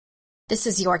This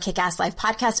is your Kick-Ass Life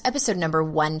podcast, episode number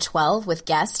 112 with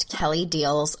guest Kelly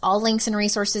Diels. All links and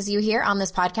resources you hear on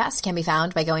this podcast can be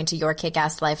found by going to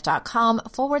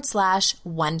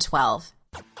yourkickasslife.com/112.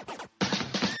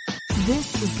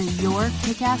 This is the Your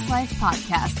Kick-Ass Life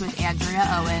podcast with Andrea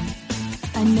Owen,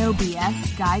 a no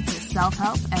BS guide to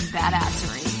self-help and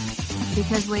badassery.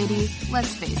 Because ladies,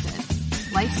 let's face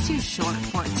it, life's too short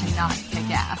for it to not kick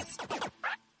ass.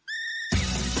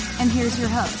 And here's your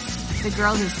host, the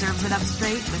girl who serves it up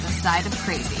straight with a side of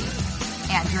crazy,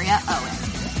 Andrea Owen.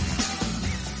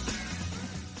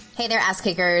 Hey there, ass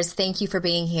kickers. Thank you for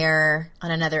being here on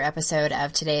another episode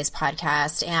of today's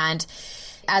podcast. And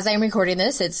as I'm recording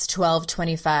this, it's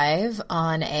 12:25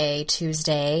 on a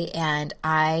Tuesday, and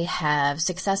I have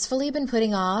successfully been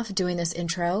putting off doing this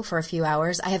intro for a few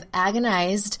hours. I have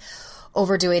agonized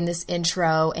over doing this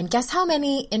intro, and guess how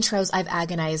many intros I've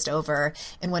agonized over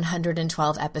in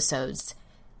 112 episodes?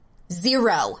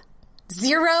 Zero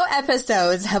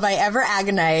episodes have I ever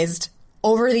agonized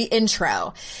over the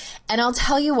intro. And I'll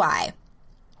tell you why.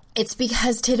 It's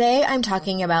because today I'm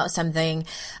talking about something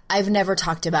I've never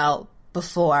talked about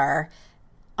before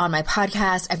on my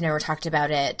podcast. I've never talked about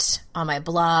it on my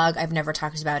blog. I've never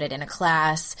talked about it in a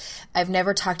class. I've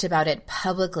never talked about it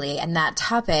publicly. And that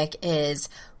topic is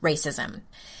racism.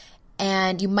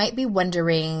 And you might be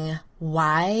wondering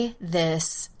why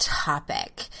this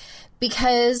topic?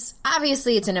 Because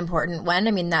obviously it's an important one.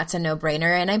 I mean, that's a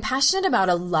no-brainer. And I'm passionate about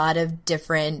a lot of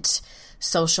different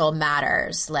social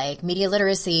matters like media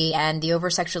literacy and the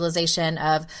over-sexualization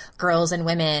of girls and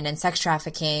women and sex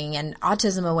trafficking and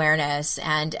autism awareness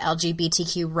and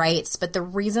LGBTQ rights. But the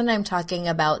reason I'm talking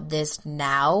about this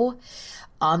now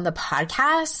on the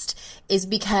podcast is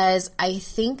because I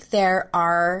think there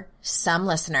are some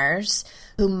listeners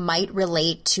who might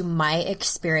relate to my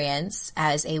experience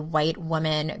as a white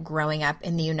woman growing up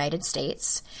in the United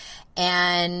States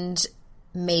and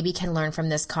maybe can learn from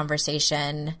this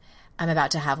conversation I'm about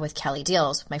to have with Kelly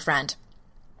Diels, my friend.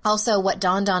 Also, what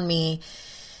dawned on me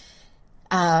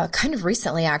kind of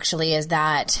recently, actually, is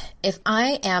that if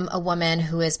I am a woman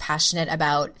who is passionate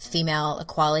about female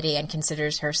equality and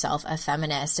considers herself a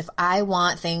feminist, if I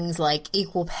want things like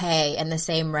equal pay and the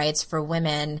same rights for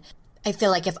women, I feel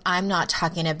like if I'm not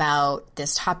talking about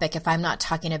this topic, if I'm not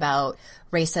talking about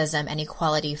racism and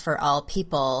equality for all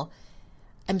people,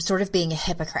 I'm sort of being a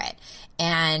hypocrite.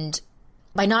 And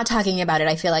by not talking about it,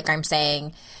 I feel like I'm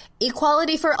saying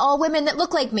equality for all women that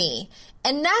look like me.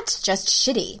 And that's just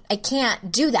shitty. I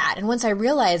can't do that. And once I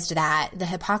realized that, the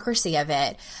hypocrisy of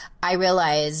it, I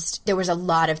realized there was a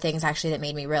lot of things actually that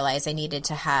made me realize I needed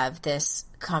to have this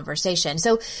conversation.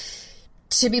 So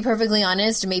to be perfectly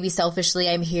honest, maybe selfishly,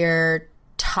 I'm here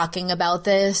talking about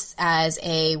this as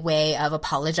a way of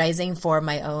apologizing for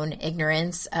my own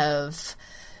ignorance of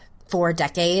 4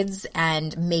 decades.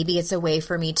 And maybe it's a way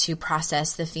for me to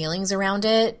process the feelings around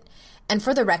it. And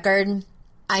for the record,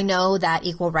 I know that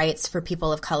equal rights for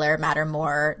people of color matter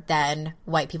more than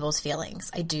white people's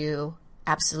feelings. I do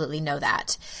absolutely know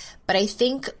that. But I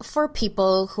think for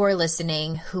people who are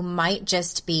listening who might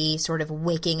just be sort of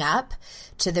waking up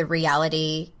to the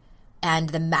reality and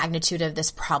the magnitude of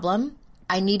this problem,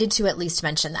 I needed to at least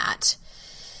mention that.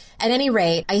 At any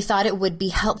rate, I thought it would be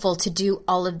helpful to do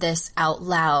all of this out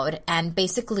loud. And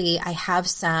basically, I have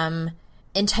some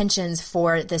intentions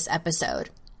for this episode.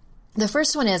 The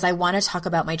first one is I want to talk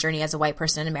about my journey as a white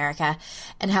person in America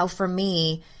and how for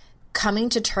me, coming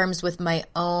to terms with my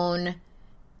own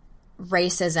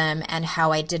racism and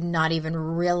how I did not even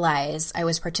realize I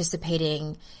was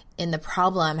participating in the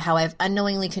problem, how I've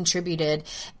unknowingly contributed,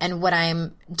 and what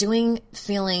I'm doing,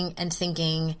 feeling, and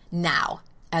thinking now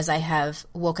as I have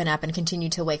woken up and continue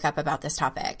to wake up about this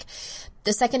topic.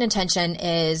 The second intention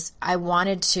is I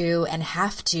wanted to and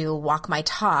have to walk my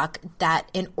talk that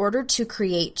in order to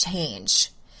create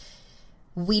change,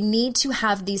 we need to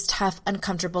have these tough,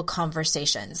 uncomfortable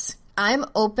conversations. I'm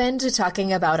open to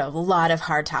talking about a lot of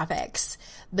hard topics,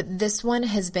 but this one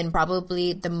has been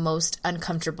probably the most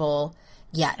uncomfortable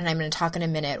yet. And I'm going to talk in a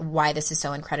minute why this is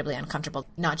so incredibly uncomfortable,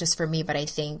 not just for me, but I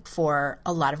think for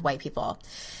a lot of white people.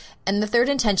 And the third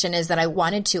intention is that I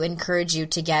wanted to encourage you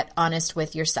to get honest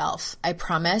with yourself. I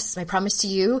promise, my promise to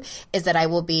you is that I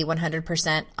will be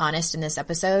 100% honest in this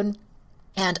episode.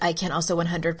 And I can also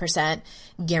 100%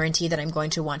 guarantee that I'm going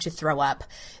to want to throw up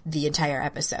the entire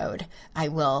episode. I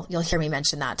will. You'll hear me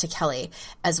mention that to Kelly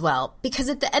as well. Because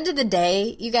at the end of the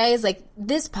day, you guys, like,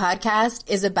 this podcast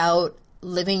is about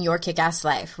living your kick-ass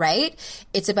life, right?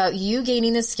 It's about you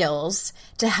gaining the skills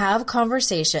to have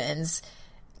conversations.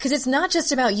 Because it's not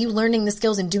just about you learning the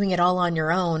skills and doing it all on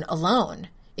your own alone.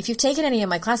 If you've taken any of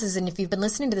my classes and if you've been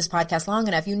listening to this podcast long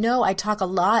enough, you know I talk a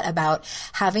lot about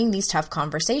having these tough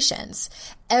conversations.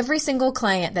 Every single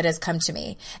client that has come to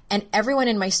me and everyone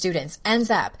in my students ends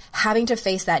up having to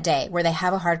face that day where they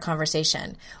have a hard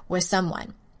conversation with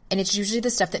someone. And it's usually the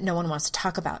stuff that no one wants to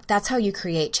talk about. That's how you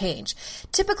create change.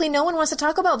 Typically, no one wants to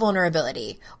talk about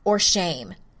vulnerability or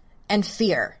shame and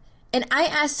fear. And I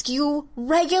ask you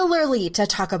regularly to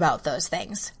talk about those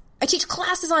things. I teach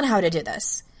classes on how to do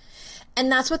this. And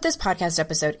that's what this podcast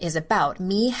episode is about,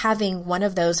 me having one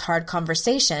of those hard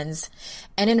conversations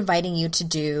and inviting you to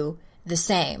do the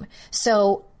same.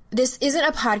 So this isn't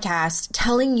a podcast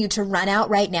telling you to run out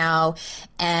right now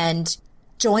and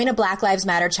join a Black Lives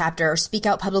Matter chapter or speak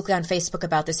out publicly on Facebook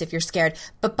about this if you're scared.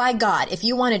 But by God, if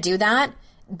you want to do that,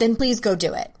 then please go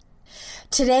do it.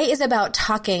 Today is about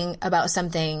talking about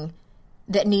something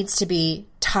that needs to be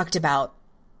talked about.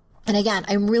 And again,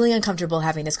 I'm really uncomfortable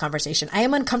having this conversation. I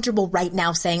am uncomfortable right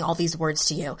now saying all these words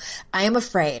to you. I am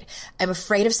afraid. I'm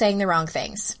afraid of saying the wrong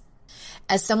things.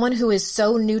 As someone who is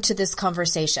so new to this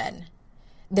conversation,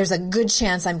 there's a good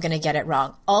chance I'm going to get it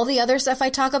wrong. All the other stuff I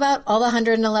talk about, all the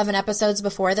 111 episodes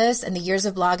before this and the years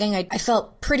of blogging, I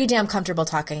felt pretty damn comfortable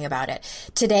talking about it.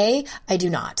 Today, I do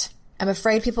not. I'm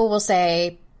afraid people will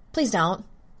say, please don't.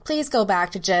 Please go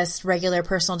back to just regular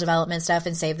personal development stuff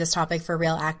and save this topic for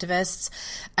real activists.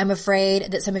 I'm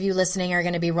afraid that some of you listening are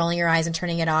going to be rolling your eyes and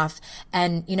turning it off.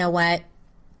 And you know what?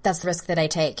 That's the risk that I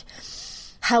take.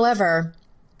 However,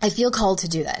 I feel called to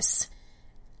do this.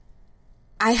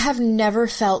 I have never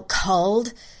felt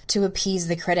called to appease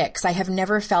the critics. I have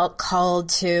never felt called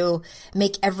to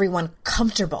make everyone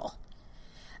comfortable.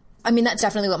 I mean, that's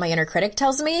definitely what my inner critic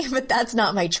tells me, but that's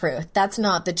not my truth. That's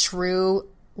not the true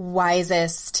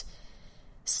wisest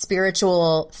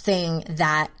spiritual thing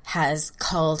that has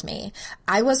called me.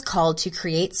 I was called to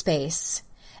create space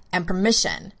and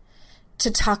permission to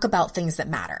talk about things that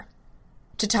matter,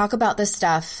 to talk about the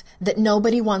stuff that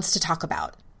nobody wants to talk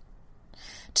about,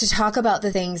 to talk about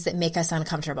the things that make us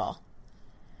uncomfortable.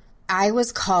 I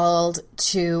was called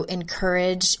to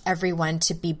encourage everyone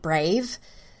to be brave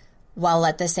while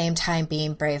at the same time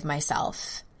being brave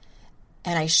myself.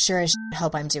 And I sure as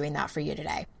hope I'm doing that for you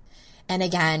today. And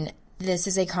again, this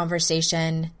is a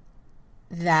conversation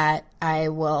that I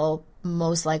will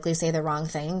most likely say the wrong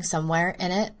thing somewhere in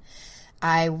it.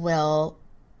 I will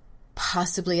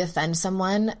possibly offend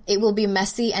someone. It will be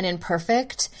messy and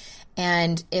imperfect.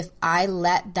 And if I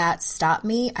let that stop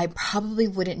me, I probably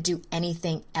wouldn't do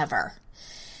anything ever.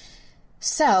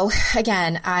 So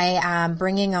again, I am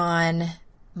bringing on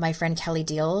my friend Kelly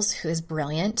Diels, who is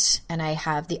brilliant, and I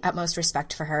have the utmost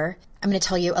respect for her. I'm going to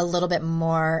tell you a little bit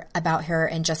more about her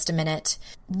in just a minute.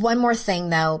 One more thing,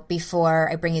 though, before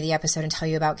I bring you the episode and tell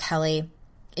you about Kelly.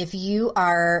 If you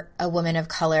are a woman of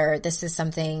color, this is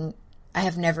something I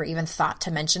have never even thought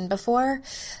to mention before,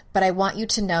 but I want you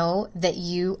to know that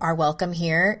you are welcome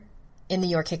here in the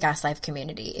Your Kick-Ass Life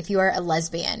community. If you are a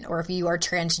lesbian or if you are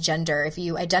transgender, if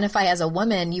you identify as a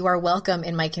woman, you are welcome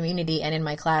in my community and in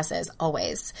my classes,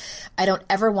 always. I don't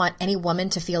ever want any woman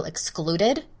to feel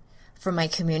excluded from my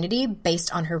community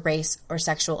based on her race or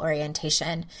sexual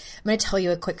orientation. I'm going to tell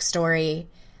you a quick story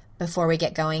before we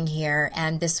get going here.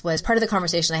 And this was part of the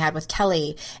conversation I had with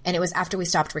Kelly, and it was after we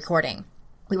stopped recording.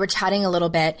 We were chatting a little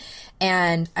bit,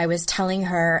 and I was telling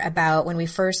her about when we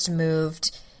first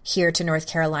moved here to North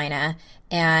Carolina,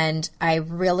 and I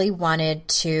really wanted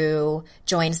to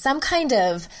join some kind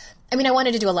of, I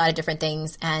wanted to do a lot of different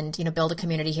things and, build a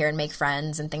community here and make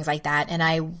friends and things like that. And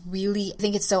I really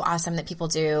think it's so awesome that people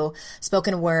do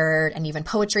spoken word and even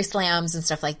poetry slams and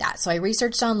stuff like that. So I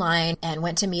researched online and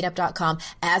went to meetup.com,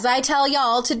 as I tell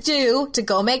y'all to do, to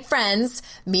go make friends.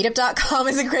 Meetup.com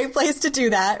is a great place to do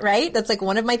that, right? That's like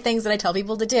one of my things that I tell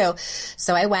people to do.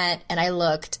 So I went and I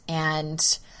looked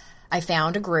and I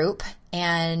found a group,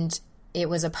 and it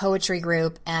was a poetry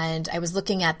group, and I was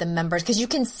looking at the members because you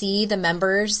can see the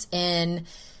members in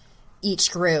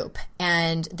each group,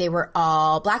 and they were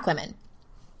all Black women.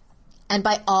 And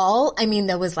by all, I mean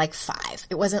there was like 5.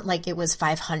 It wasn't like it was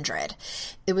 500.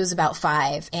 It was about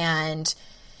 5. And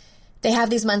they have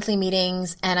these monthly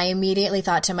meetings, and I immediately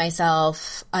thought to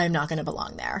myself, I'm not going to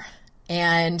belong there.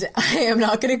 And I am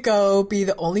not going to go be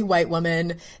the only white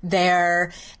woman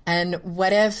there. And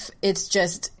what if it's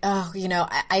just,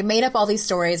 I made up all these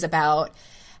stories about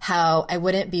how I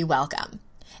wouldn't be welcome.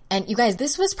 And you guys,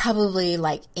 this was probably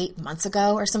like 8 months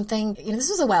ago or something. This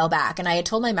was a while back. And I had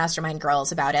told my mastermind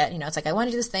girls about it. It's like, I want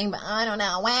to do this thing, but I don't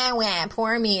know. Wah,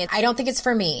 poor me. I don't think it's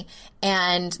for me.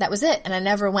 And that was it. And I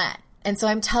never went. And so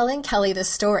I'm telling Kelly this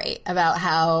story about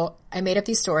how I made up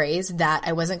these stories that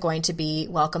I wasn't going to be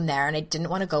welcome there, and I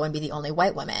didn't want to go and be the only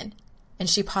white woman. And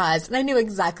she paused, and I knew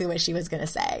exactly what she was going to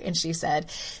say. And she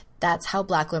said, that's how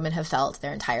Black women have felt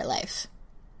their entire life.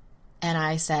 And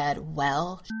I said,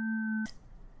 well,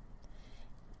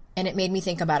 and it made me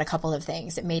think about a couple of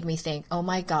things. It made me think, oh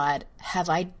my God, have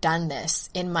I done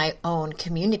this in my own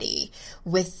community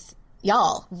with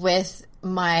y'all, with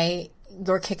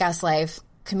Your Kick-Ass Life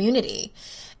community?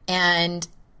 And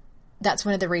that's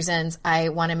one of the reasons I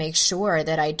want to make sure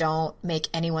that I don't make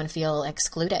anyone feel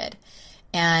excluded.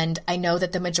 And I know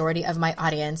that the majority of my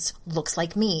audience looks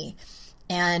like me.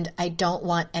 And I don't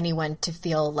want anyone to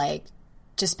feel like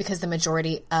just because the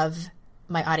majority of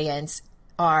my audience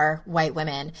are white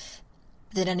women,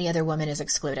 that any other woman is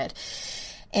excluded.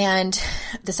 And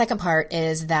the second part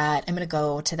is that I'm going to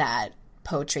go to that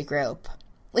poetry group.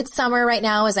 It's summer right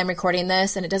now as I'm recording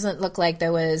this, and it doesn't look like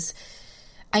there was...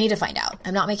 I need to find out.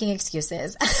 I'm not making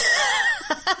excuses.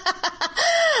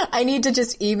 I need to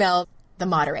just email the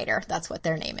moderator, that's what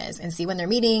their name is, and see when they're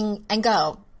meeting and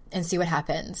go and see what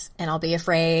happens. And I'll be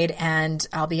afraid and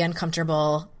I'll be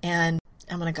uncomfortable and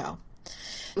I'm going to go.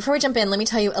 Before we jump in, let me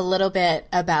tell you a little bit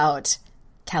about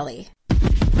Kelly.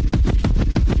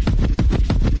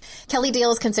 Kelly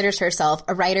Diels considers herself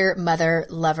a writer, mother,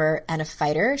 lover, and a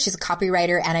fighter. She's a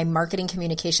copywriter and a marketing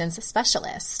communications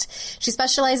specialist. She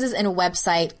specializes in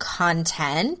website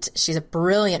content. She's a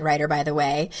brilliant writer, by the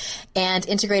way, and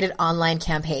integrated online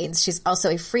campaigns. She's also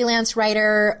a freelance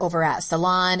writer over at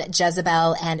Salon,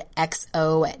 Jezebel, and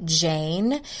XO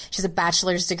Jane. She has a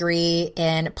bachelor's degree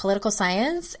in political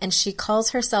science, and she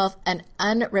calls herself an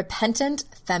unrepentant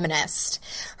feminist.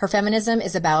 Her feminism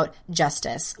is about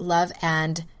justice, love,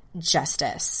 and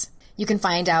justice. You can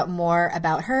find out more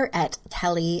about her at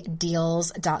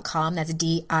kellydiels.com. That's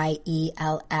DIELS.com.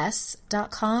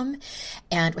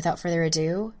 And without further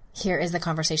ado, here is the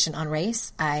conversation on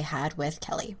race I had with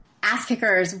Kelly. Ass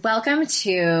Kickers, welcome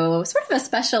to sort of a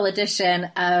special edition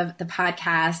of the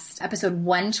podcast, episode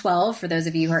 112, for those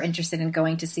of you who are interested in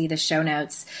going to see the show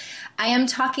notes. I am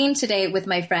talking today with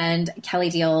my friend,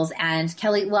 Kelly Diels. And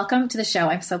Kelly, welcome to the show.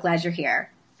 I'm so glad you're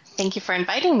here. Thank you for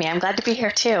inviting me. I'm glad to be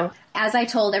here too. As I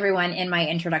told everyone in my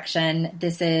introduction,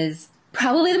 this is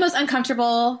probably the most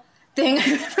uncomfortable thing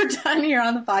I've ever done here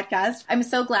on the podcast. I'm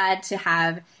so glad to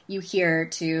have you here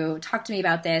to talk to me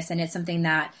about this. And it's something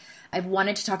that I've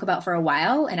wanted to talk about for a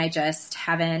while, and I just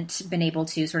haven't been able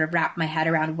to sort of wrap my head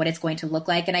around what it's going to look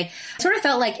like. And I sort of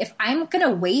felt like if I'm going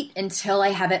to wait until I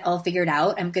have it all figured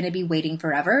out, I'm going to be waiting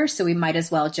forever. So we might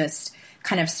as well just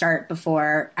kind of start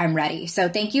before I'm ready. So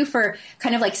thank you for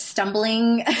kind of like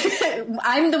stumbling.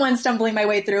 I'm the one stumbling my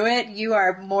way through it. You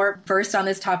are more versed on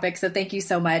this topic. So thank you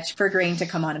so much for agreeing to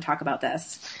come on and talk about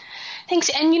this. Thanks.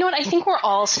 And you know what? I think we're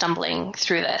all stumbling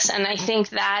through this. And I think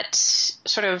that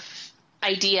sort of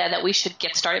idea that we should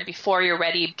get started before you're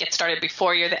ready, get started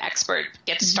before you're the expert,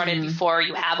 get started before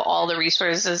you have all the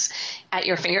resources at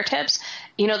your fingertips.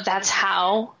 You know, that's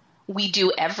how we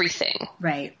do everything.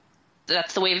 Right.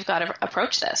 That's the way we've got to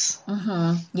approach this.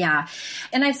 Yeah.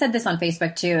 And I've said this on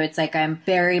Facebook too. It's like I'm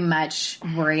very much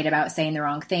worried about saying the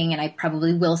wrong thing, and I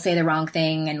probably will say the wrong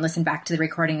thing and listen back to the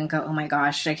recording and go, oh my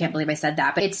gosh, I can't believe I said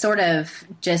that. But it's sort of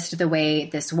just the way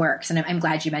this works. And I'm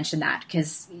glad you mentioned that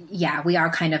because, yeah, we are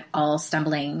kind of all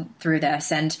stumbling through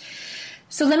this. And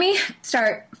so let me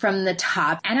start from the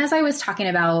top. And as I was talking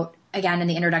about, again, in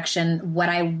the introduction, what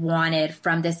I wanted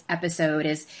from this episode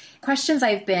is questions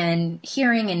I've been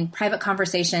hearing in private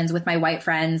conversations with my white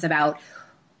friends about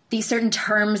these certain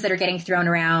terms that are getting thrown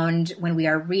around when we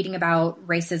are reading about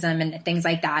racism and things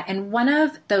like that. And one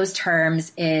of those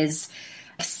terms is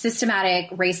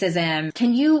systematic racism.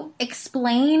 Can you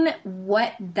explain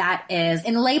what that is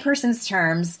in layperson's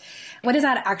terms? What does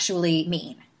that actually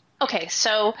mean? Okay,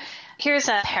 so here's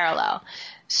a parallel.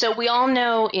 So we all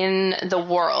know in the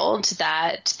world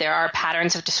that there are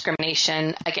patterns of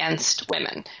discrimination against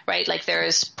women, right? Like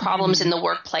there's problems in the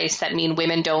workplace that mean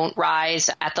women don't rise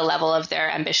at the level of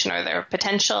their ambition or their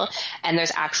potential. And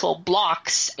there's actual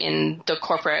blocks in the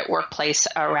corporate workplace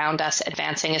around us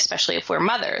advancing, especially if we're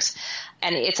mothers.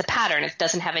 And it's a pattern. It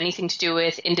doesn't have anything to do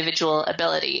with individual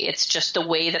ability. It's just the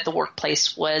way that the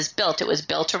workplace was built. It was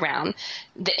built around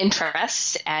the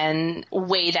interests and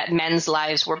way that men's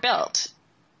lives were built.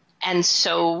 And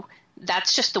so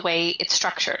that's just the way it's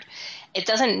structured. It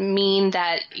doesn't mean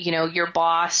that, you know, your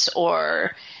boss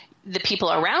or the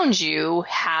people around you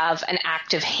have an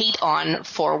active hate on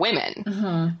for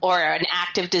women or an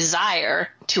active desire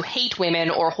to hate women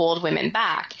or hold women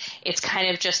back. It's kind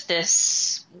of just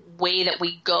this way that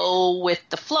we go with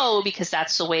the flow because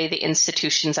that's the way the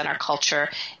institutions and our culture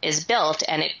is built,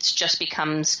 and it just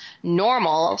becomes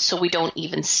normal so we don't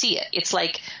even see it. It's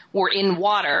like we're in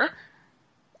water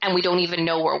and we don't even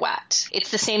know we're wet. It's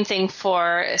the same thing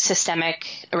for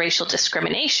systemic racial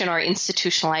discrimination or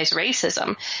institutionalized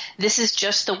racism. This is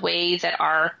just the way that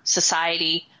our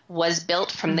society was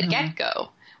built from the get-go.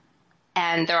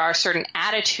 And there are certain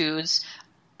attitudes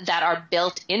that are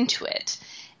built into it.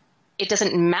 It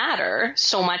doesn't matter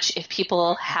so much if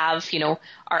people have,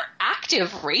 are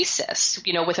active racists,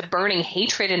 with a burning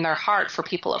hatred in their heart for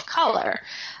people of color.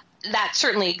 That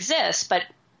certainly exists, but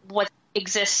what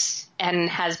exists and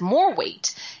has more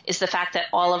weight is the fact that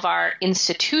all of our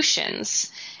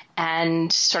institutions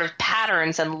and sort of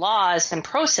patterns and laws and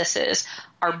processes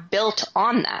are built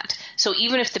on that. So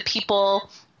even if the people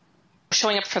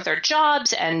showing up for their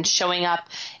jobs and showing up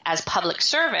as public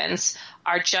servants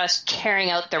are just carrying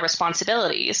out their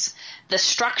responsibilities, the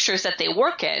structures that they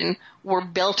work in were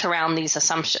built around these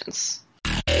assumptions.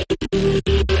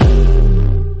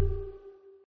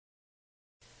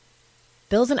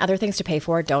 Bills and other things to pay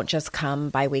for don't just come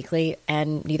bi-weekly,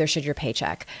 and neither should your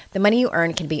paycheck. The money you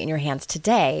earn can be in your hands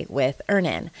today with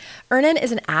Earnin. Earnin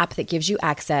is an app that gives you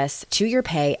access to your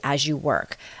pay as you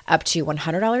work, up to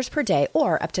 $100 per day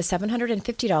or up to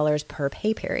 $750 per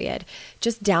pay period.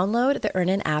 Just download the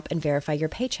Earnin app and verify your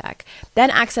paycheck.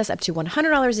 Then access up to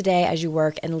 $100 a day as you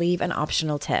work and leave an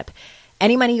optional tip.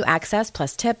 Any money you access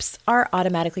plus tips are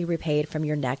automatically repaid from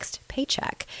your next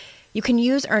paycheck. You can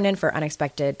use Earnin for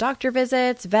unexpected doctor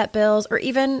visits, vet bills, or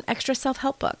even extra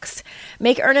self-help books.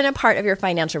 Make Earnin a part of your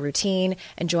financial routine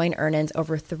and join Earnin's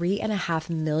over 3.5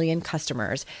 million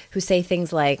customers who say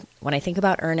things like, when I think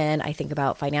about Earnin, I think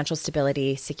about financial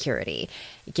stability, security.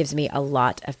 It gives me a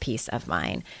lot of peace of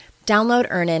mind. Download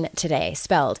Earnin today,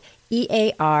 spelled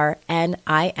EARNIN,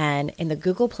 in the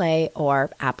Google Play or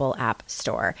Apple App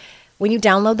Store. When you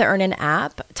download the Earnin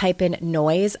app, type in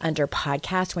noise under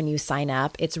podcast when you sign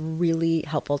up. It's really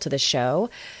helpful to the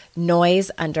show. Noise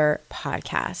under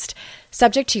podcast.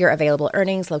 Subject to your available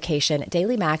earnings, location,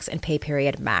 daily max, and pay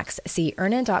period max. See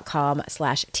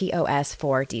earnin.com/TOS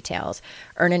for details.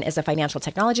 Earnin is a financial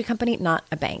technology company, not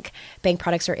a bank. Bank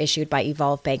products are issued by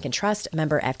Evolve Bank and Trust,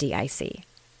 member FDIC.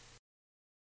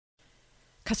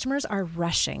 Customers are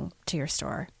rushing to your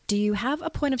store. Do you have a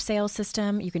point of sale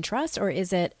system you can trust, or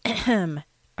is it a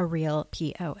real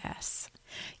POS?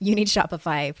 You need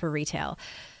Shopify for retail.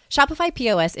 Shopify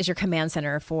POS is your command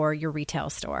center for your retail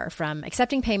store. From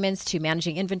accepting payments to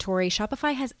managing inventory,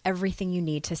 Shopify has everything you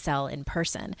need to sell in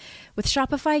person. With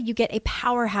Shopify, you get a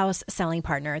powerhouse selling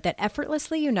partner that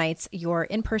effortlessly unites your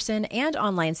in-person and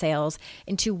online sales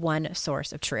into one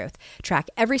source of truth. Track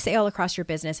every sale across your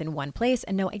business in one place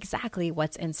and know exactly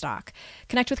what's in stock.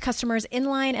 Connect with customers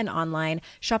inline and online.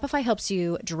 Shopify helps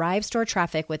you drive store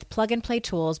traffic with plug-and-play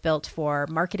tools built for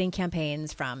marketing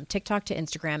campaigns from TikTok to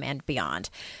Instagram and beyond.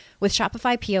 With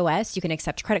Shopify POS, you can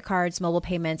accept credit cards, mobile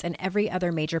payments, and every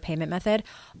other major payment method,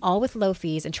 all with low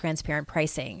fees and transparent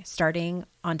pricing, starting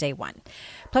on day one.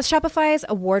 Plus, Shopify's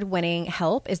award-winning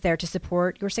help is there to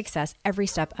support your success every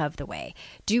step of the way.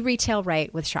 Do retail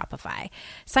right with Shopify.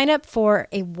 Sign up for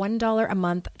a $1 a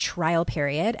month trial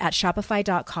period at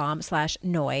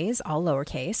shopify.com/noise, all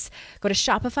lowercase. Go to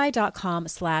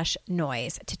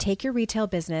shopify.com/noise to take your retail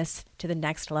business to the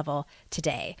next level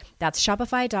today. That's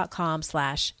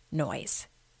shopify.com/noise.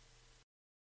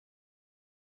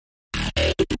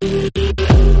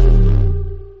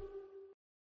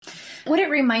 What it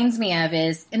reminds me of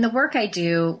is in the work I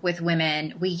do with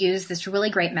women, we use this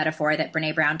really great metaphor that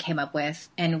Brene Brown came up with,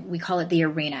 and we call it the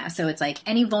arena. So it's like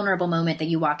any vulnerable moment that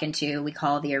you walk into, we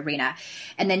call the arena.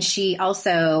 And then she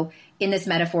also, in this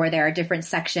metaphor, there are different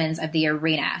sections of the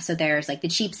arena. So there's like the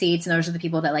cheap seats, and those are the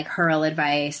people that like hurl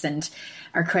advice and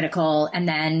are critical. And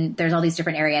then there's all these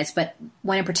different areas. But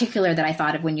one in particular that I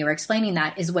thought of when you were explaining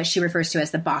that is what she refers to as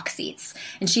the box seats.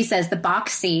 And she says the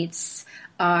box seats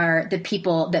are the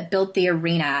people that built the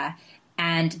arena,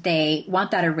 and they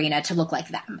want that arena to look like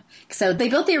them. So they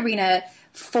built the arena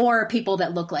for people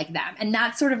that look like them. And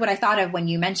that's sort of what I thought of when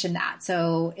you mentioned that.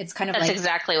 So it's kind of That's like...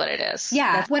 exactly what it is.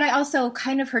 Yeah. What I also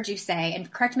kind of heard you say,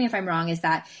 and correct me if I'm wrong, is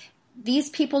that these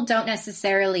people don't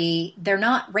necessarily, they're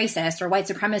not racist or white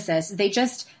supremacists. They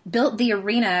just built the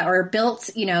arena or built,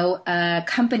 a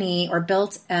company or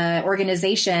built an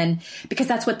organization because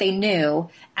that's what they knew.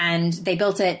 And they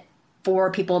built it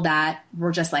for people that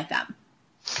were just like them.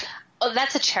 Oh,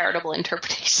 that's a charitable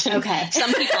interpretation. Okay.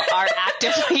 Some people are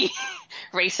actively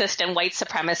racist and white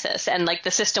supremacist. And like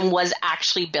the system was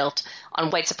actually built on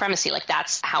white supremacy. Like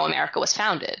that's how America was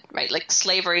founded, right? Like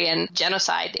slavery and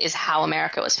genocide is how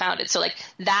America was founded. So like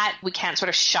that, we can't sort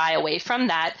of shy away from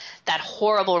that. That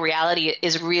horrible reality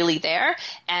is really there.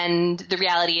 And the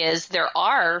reality is there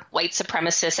are white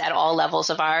supremacists at all levels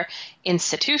of our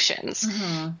institutions.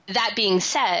 That being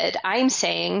said, I'm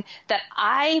saying that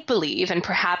I believe, and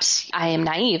perhaps I am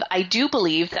naive, I do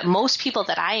believe that most people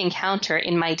that I encounter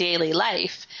in my daily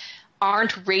life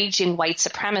aren't raging white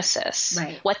supremacists.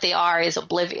 Right. What they are is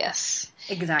oblivious.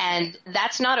 Exactly. And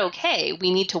that's not okay.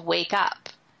 We need to wake up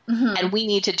and we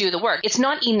need to do the work. It's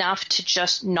not enough to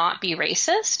just not be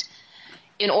racist.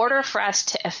 In order for us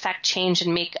to effect change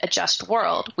and make a just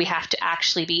world, we have to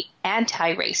actually be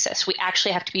anti-racist. We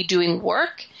actually have to be doing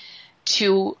work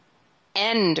to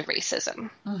end racism.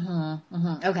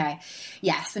 Okay.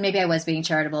 Yes. And maybe I was being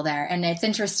charitable there. And it's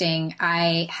interesting.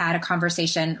 I had a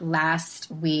conversation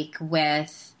last week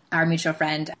with our mutual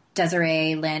friend,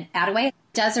 Desiree Lynn Attaway.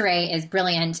 Desiree is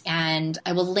brilliant, and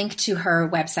I will link to her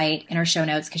website in our show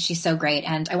notes because she's so great.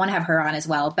 And I want to have her on as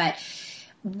well. But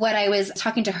what I was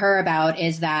talking to her about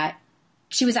is that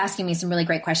she was asking me some really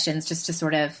great questions just to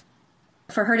sort of,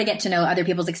 for her to get to know other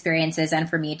people's experiences and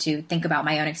for me to think about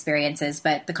my own experiences.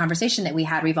 But the conversation that we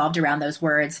had revolved around those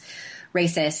words,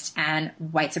 racist and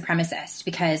white supremacist,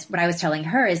 because what I was telling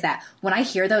her is that when I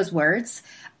hear those words,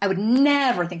 I would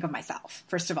never think of myself,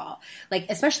 first of all. Like,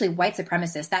 especially white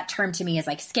supremacist, that term to me is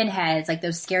like skinheads, like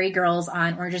those scary girls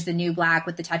on Orange is the New Black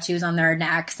with the tattoos on their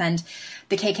necks, and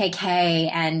the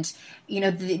KKK, and, you know,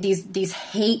 these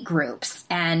hate groups.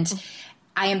 And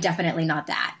I am definitely not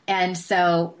that. And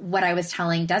so what I was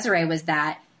telling Desiree was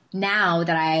that now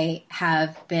that I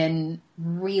have been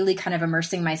really kind of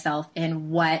immersing myself in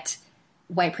what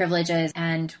white privilege is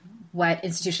and what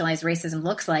institutionalized racism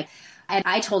looks like, and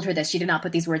I told her this, she did not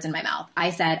put these words in my mouth.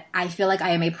 I said, I feel like I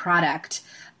am a product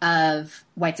of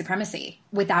white supremacy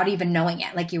without even knowing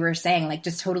it. Like you were saying, like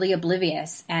just totally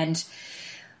oblivious. And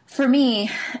for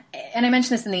me, and I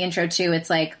mentioned this in the intro too, it's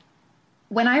like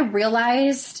when I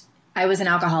realized I was an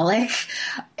alcoholic,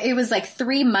 it was like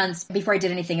 3 months before I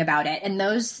did anything about it. And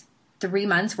those 3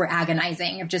 months were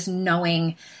agonizing of just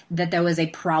knowing that there was a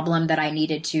problem that I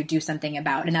needed to do something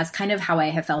about. And that's kind of how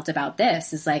I have felt about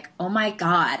this, is like, oh my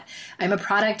God, I'm a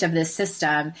product of this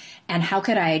system. And how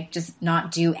could I just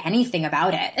not do anything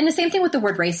about it? And the same thing with the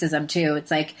word racism too. It's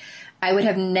like, I would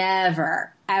have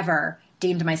never, ever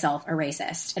deemed myself a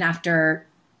racist. And after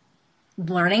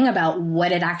learning about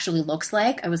what it actually looks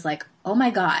like, I was like, oh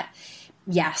my God,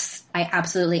 yes, I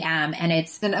absolutely am. And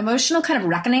it's an emotional kind of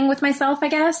reckoning with myself, I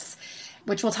guess,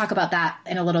 which we'll talk about that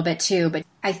in a little bit too. But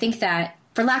I think that,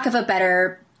 for lack of a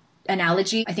better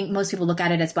analogy, I think most people look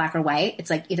at it as black or white. It's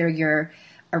like either you're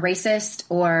a racist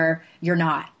or you're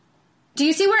not. Do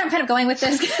you see where I'm kind of going with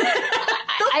this?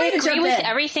 I agree with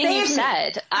everything you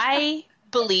said. I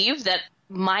believe that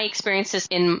my experiences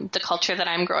in the culture that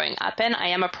I'm growing up in, I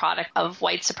am a product of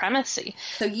white supremacy.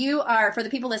 So you are, for the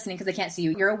people listening, because I can't see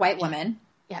you, you're a white woman.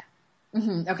 Yeah.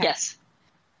 Okay. Yes.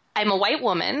 I'm a white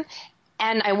woman,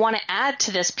 and I want to add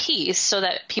to this piece so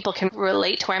that people can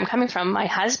relate to where I'm coming from. My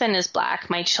husband is Black.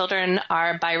 My children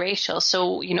are biracial.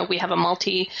 So, you know, we have a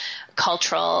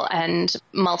multicultural and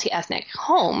multi-ethnic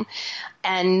home.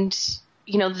 And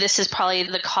you know, this is probably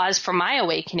the cause for my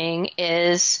awakening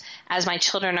is as my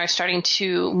children are starting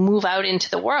to move out into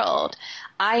the world,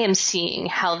 I am seeing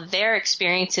how their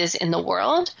experiences in the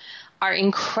world are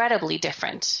incredibly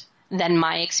different than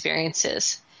my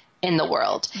experiences in the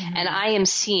world. And I am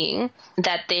seeing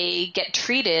that they get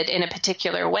treated in a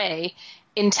particular way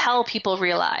until people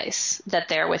realize that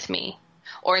they're with me,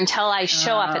 or until I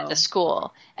show up at the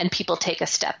school and people take a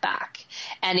step back.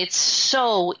 And it's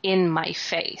so in my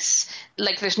face.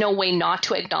 Like there's no way not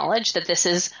to acknowledge that this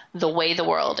is the way the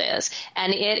world is.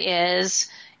 And it is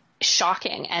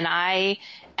shocking. And I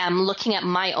am looking at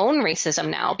my own racism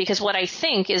now, because what I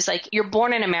think is like, you're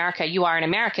born in America, you are an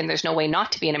American. There's no way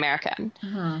not to be an American.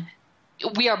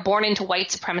 We are born into white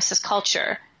supremacist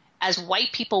culture. As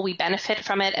white people, we benefit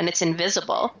from it and it's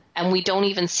invisible and we don't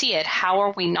even see it. How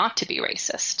are we not to be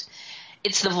racist?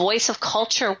 It's the voice of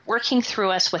culture working through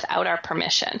us without our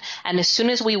permission. And as soon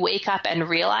as we wake up and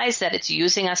realize that it's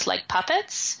using us like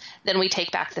puppets, then we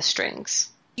take back the strings.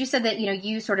 You said that, you know,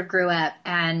 you sort of grew up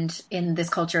and in this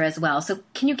culture as well. So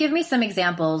can you give me some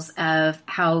examples of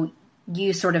how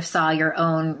you sort of saw your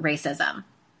own racism?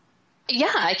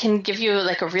 Yeah, I can give you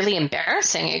like a really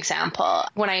embarrassing example.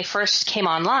 When I first came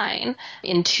online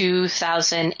in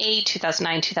 2008,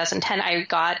 2009, 2010, I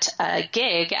got a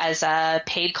gig as a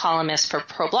paid columnist for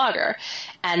ProBlogger.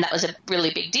 And that was a really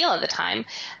big deal at the time.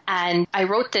 And I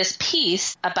wrote this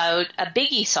piece about a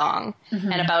Biggie song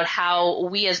and about how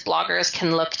we as bloggers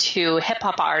can look to hip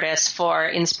hop artists for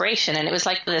inspiration. And it was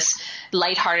like this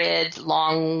lighthearted,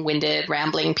 long-winded,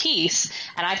 rambling piece.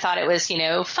 And I thought it was,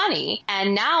 funny.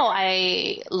 And now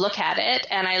I look at it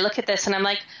and I look at this and I'm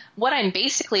like, what I'm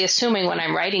basically assuming when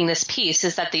I'm writing this piece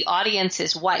is that the audience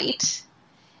is white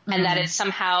and that it's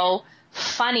somehow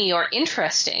funny or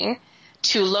interesting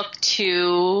to look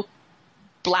to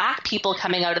Black people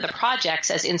coming out of the projects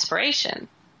as inspiration.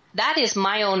 That is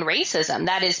my own racism.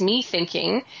 That is me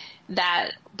thinking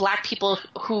that Black people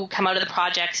who come out of the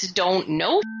projects don't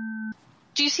know.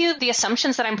 Do you see the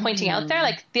assumptions that I'm pointing out there?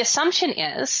 Like, the assumption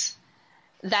is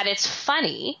that it's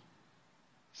funny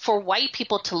for white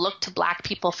people to look to Black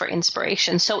people for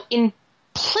inspiration. So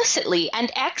implicitly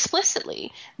and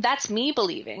explicitly, that's me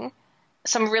believing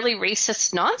some really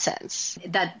racist nonsense.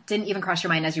 That didn't even cross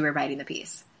your mind as you were writing the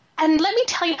piece. And let me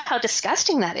tell you how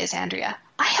disgusting that is, Andrea.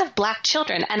 I have Black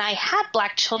children, and I had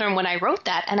Black children when I wrote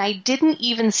that, and I didn't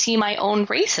even see my own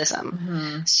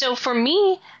racism. So for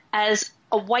me, as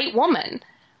a white woman,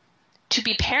 to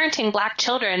be parenting Black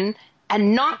children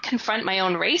and not confront my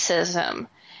own racism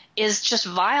is just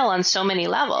vile on so many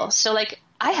levels. So,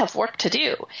 I have work to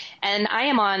do, and I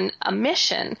am on a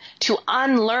mission to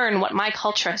unlearn what my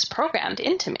culture has programmed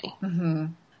into me.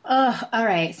 Oh, all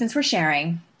right. Since we're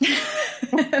sharing,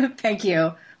 thank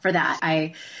you for that.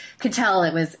 I could tell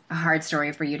it was a hard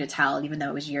story for you to tell, even though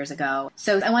it was years ago.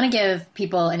 So I want to give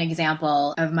people an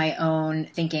example of my own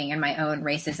thinking and my own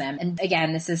racism. And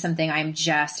again, this is something I'm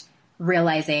just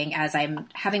realizing as I'm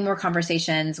having more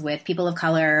conversations with people of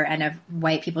color and of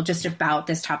white people just about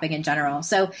this topic in general.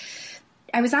 So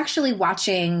I was actually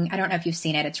watching, I don't know if you've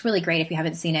seen it. It's really great if you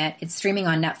haven't seen it. It's streaming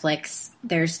on Netflix.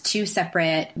 There's two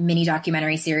separate mini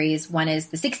documentary series. One is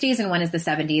the 60s and one is the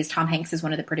 70s. Tom Hanks is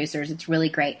one of the producers. It's really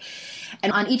great.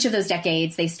 And on each of those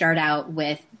decades, they start out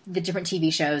with the different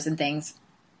TV shows and things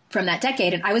from that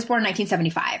decade. And I was born in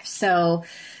 1975. So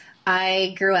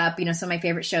I grew up, some of my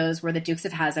favorite shows were the Dukes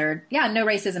of Hazzard. Yeah, no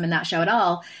racism in that show at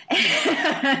all.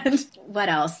 And what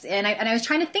else? And I was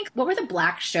trying to think, what were the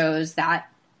Black shows that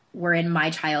were in my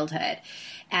childhood?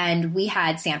 And we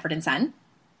had Sanford and Son,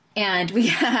 and we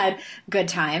had Good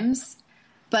Times.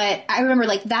 But I remember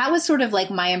that was sort of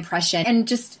my impression. And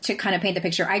just to kind of paint the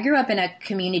picture, I grew up in a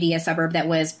community, a suburb that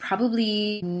was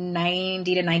probably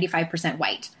 90 to 95%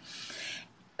 white.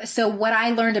 So what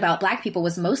I learned about Black people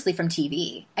was mostly from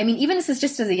TV. I mean, even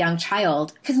just as a young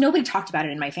child, because nobody talked about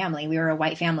it in my family. We were a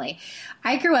white family.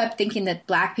 I grew up thinking that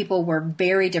Black people were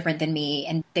very different than me,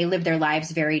 and they lived their lives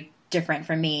very different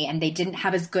from me, and they didn't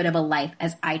have as good of a life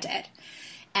as I did.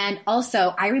 And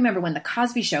also, I remember when The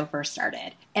Cosby Show first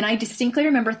started, and I distinctly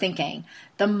remember thinking,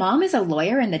 the mom is a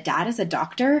lawyer and the dad is a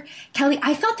doctor. Kelly,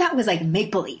 I thought that was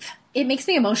make-believe. It makes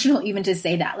me emotional even to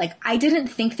say that. I didn't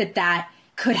think that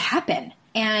could happen.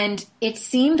 And it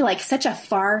seemed like such a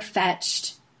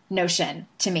far-fetched notion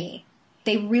to me.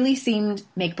 They really seemed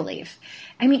make-believe.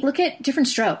 I mean, look at Different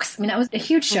Strokes. I mean, that was a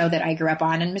huge show that I grew up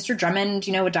on. And Mr. Drummond,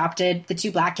 adopted the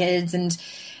two Black kids and,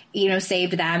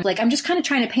 saved them. I'm just kind of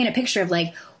trying to paint a picture of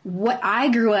what I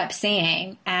grew up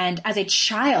saying. And as a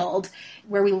child,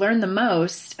 where we learn the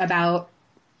most about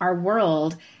our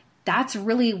world, that's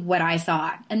really what I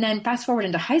thought. And then fast forward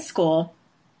into high school,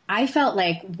 I felt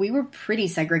like we were pretty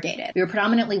segregated. We were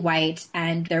predominantly white,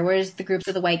 and there was the groups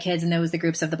of the white kids and there was the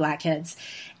groups of the Black kids.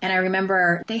 And I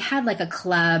remember they had a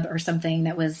club or something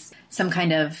that was some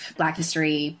kind of Black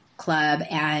history club.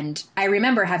 And I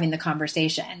remember having the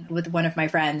conversation with one of my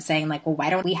friends saying well, why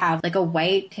don't we have a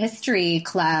white history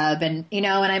club? And, and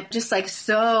I'm just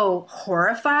so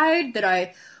horrified that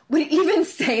I would even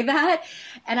say that.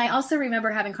 And I also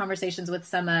remember having conversations with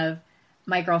some of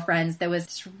my girlfriends. There was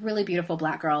this really beautiful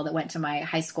Black girl that went to my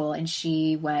high school, and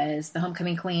she was the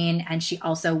homecoming queen. And she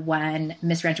also won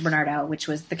Miss Rancho Bernardo, which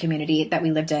was the community that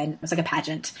we lived in. It was a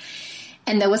pageant.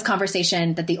 And there was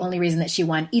conversation that the only reason that she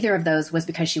won either of those was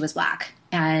because she was Black.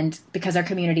 And because our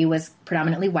community was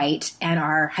predominantly white and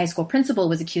our high school principal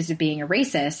was accused of being a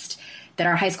racist, that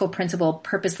our high school principal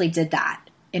purposely did that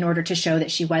in order to show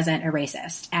that she wasn't a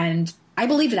racist. And I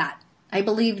believed that. I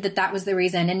believed that was the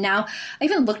reason. And now I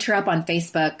even looked her up on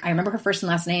Facebook. I remember her first and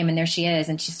last name, and there she is,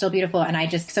 and she's still beautiful. And I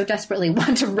just so desperately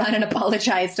want to run and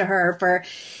apologize to her for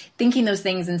thinking those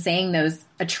things and saying those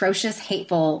atrocious,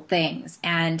 hateful things.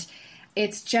 And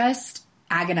it's just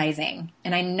agonizing.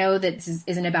 And I know that this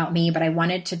isn't about me, but I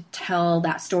wanted to tell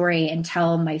that story and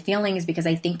tell my feelings, because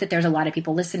I think that there's a lot of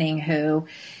people listening who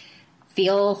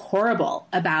feel horrible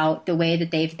about the way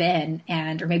that they've been,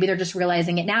 or maybe they're just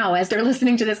realizing it now as they're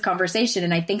listening to this conversation.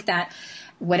 And I think that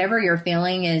whatever you're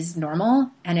feeling is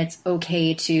normal, and it's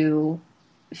okay to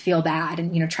feel bad,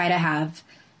 and, try to have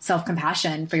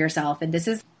self-compassion for yourself. And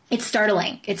it's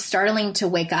startling. It's startling to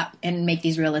wake up and make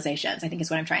these realizations, I think is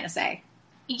what I'm trying to say.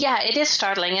 Yeah, it is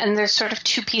startling. And there's sort of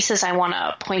two pieces I want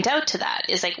to point out to that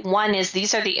is like, one is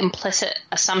these are the implicit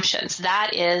assumptions.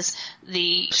 That is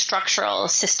the structural,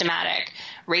 systematic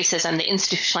racism, the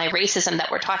institutionalized racism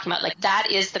that we're talking about. Like, that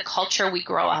is the culture we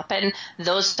grow up in.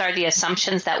 Those are the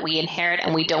assumptions that we inherit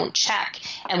and we don't check.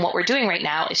 And what we're doing right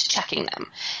now is checking them.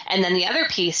 And then the other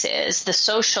piece is the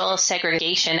social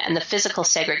segregation and the physical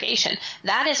segregation.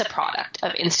 That is a product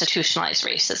of institutionalized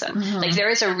racism. Mm-hmm. Like, there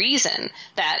is a reason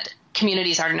that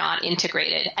communities are not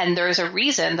integrated, and there's a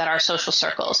reason that our social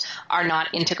circles are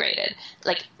not integrated.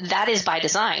 Like, that is by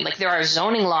design. Like, there are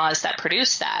zoning laws that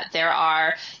produce that. There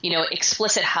are,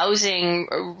 explicit housing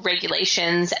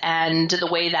regulations and the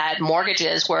way that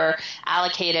mortgages were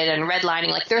allocated and redlining.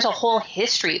 Like, there's a whole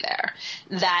history there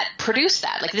that produced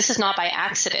that. Like, this is not by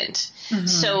accident. Mm-hmm.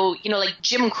 So, like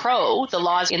Jim Crow, the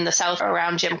laws in the South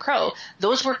around Jim Crow,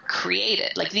 those were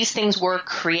created. Like, these things were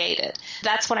created.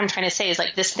 That's what I'm trying to say is,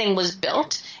 like, this thing was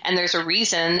built and there's a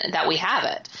reason that we have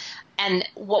it. And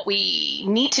what we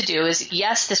need to do is,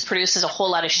 yes, this produces a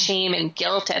whole lot of shame and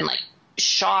guilt and like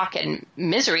shock and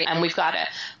misery, and we've got to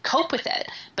cope with it.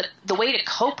 But the way to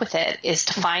cope with it is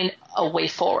to find a way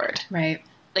forward. Right.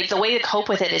 Like, the way to cope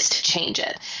with it is to change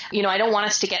it. I don't want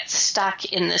us to get stuck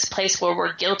in this place where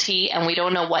we're guilty and we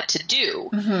don't know what to do.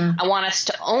 Mm-hmm. I want us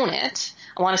to own it.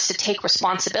 I want us to take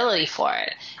responsibility for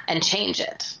it and change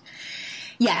it.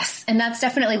 Yes. And that's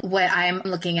definitely what I'm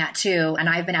looking at too. And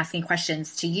I've been asking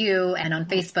questions to you and on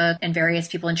Facebook and various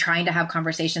people, and trying to have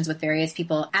conversations with various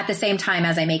people at the same time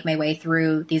as I make my way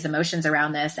through these emotions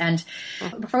around this. And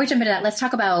before we jump into that, let's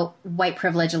talk about white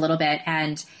privilege a little bit.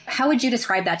 And how would you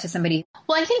describe that to somebody?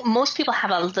 Well, I think most people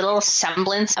have a little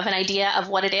semblance of an idea of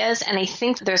what it is. And I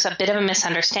think there's a bit of a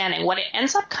misunderstanding. What it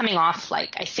ends up coming off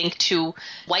like, I think, to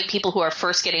white people who are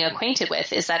first getting acquainted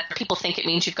with, is that people think it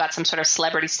means you've got some sort of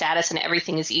celebrity status and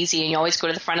everything is easy and you always go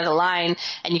to the front of the line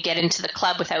and you get into the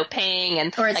club without paying,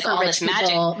 and or it's like all this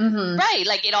magic, mm-hmm. right?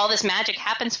 Like, all this magic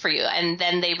happens for you, and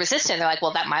then they resist it. And they're like,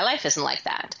 well, my life isn't like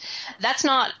that. That's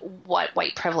not what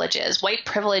white privilege is. White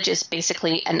privilege is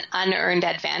basically an unearned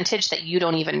advantage that you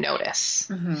don't even notice.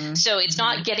 Mm-hmm. So it's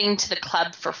mm-hmm. not getting to the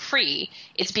club for free.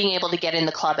 It's being able to get in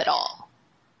the club at all.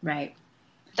 Right.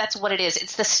 That's what it is.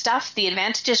 It's the stuff, the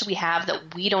advantages we have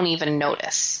that we don't even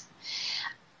notice.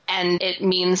 And it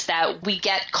means that we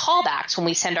get callbacks when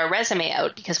we send our resume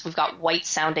out because we've got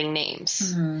white-sounding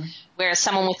names. Mm-hmm. Whereas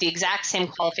someone with the exact same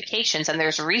qualifications, and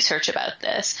there's research about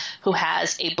this, who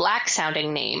has a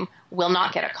black-sounding name will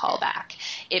not get a callback.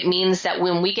 It means that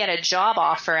when we get a job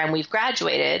offer and we've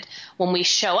graduated, when we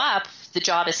show up, the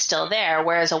job is still there.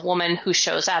 Whereas a woman who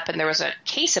shows up, and there was a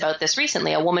case about this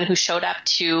recently, a woman who showed up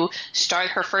to start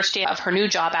her first day of her new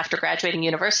job after graduating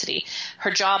university,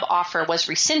 her job offer was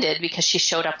rescinded because she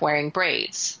showed up wearing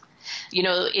braids.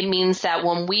 It means that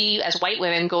when we as white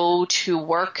women go to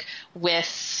work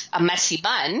with a messy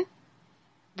bun,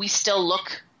 we still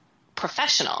look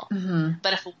professional. Mm-hmm.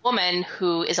 But if a woman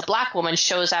who is a black woman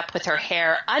shows up with her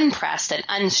hair unpressed and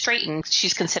unstraightened,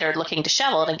 she's considered looking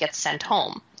disheveled and gets sent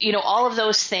home. All of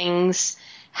those things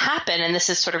happen, and this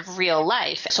is sort of real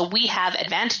life. So we have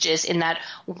advantages in that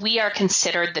we are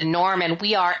considered the norm and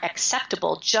we are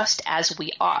acceptable just as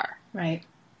we are. Right.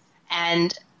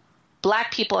 And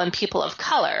black people and people of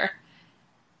color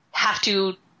have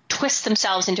to twist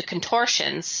themselves into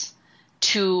contortions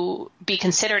to be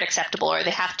considered acceptable, or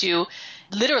they have to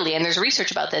literally, and there's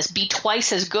research about this, be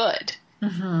twice as good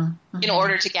mm-hmm. Mm-hmm. in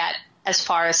order to get as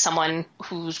far as someone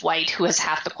who's white who has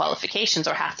half the qualifications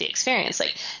or half the experience.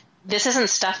 Like, this isn't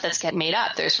stuff that's getting made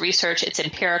up. There's research, it's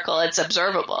empirical, it's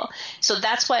observable. So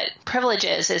that's what privilege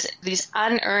is these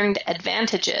unearned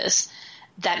advantages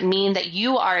that mean that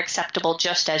you are acceptable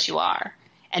just as you are.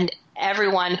 And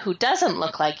everyone who doesn't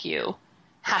look like you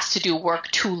has to do work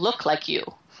to look like you.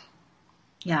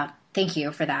 Yeah. Thank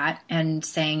you for that and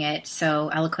saying it so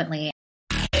eloquently.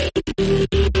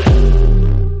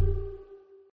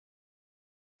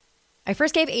 I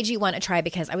first gave AG1 a try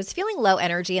because I was feeling low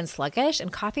energy and sluggish,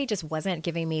 and coffee just wasn't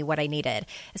giving me what I needed.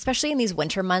 Especially in these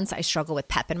winter months, I struggle with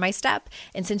pep in my step,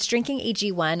 and since drinking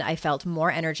AG1, I felt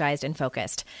more energized and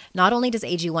focused. Not only does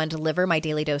AG1 deliver my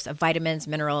daily dose of vitamins,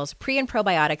 minerals, pre- and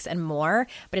probiotics, and more,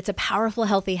 but it's a powerful,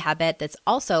 healthy habit that's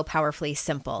also powerfully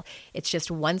simple. It's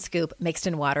just one scoop mixed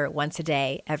in water once a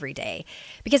day, every day.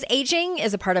 Because aging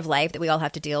is a part of life that we all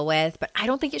have to deal with, but I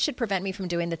don't think it should prevent me from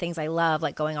doing the things I love,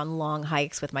 like going on long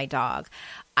hikes with my dog.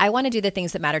 I want to do the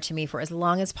things that matter to me for as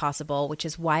long as possible, which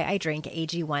is why I drink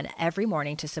AG1 every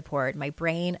morning to support my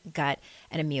brain, gut,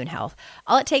 and immune health.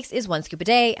 All it takes is 1 scoop a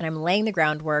day, and I'm laying the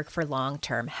groundwork for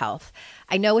long-term health.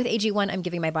 I know with AG1, I'm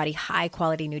giving my body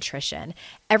high-quality nutrition.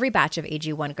 Every batch of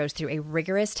AG1 goes through a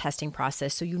rigorous testing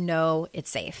process, so you know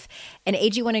it's safe. And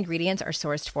AG1 ingredients are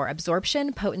sourced for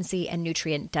absorption, potency, and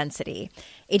nutrient density.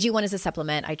 AG1 is a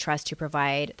supplement I trust to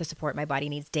provide the support my body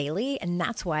needs daily, and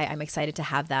that's why I'm excited to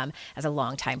have them as a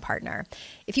longtime partner.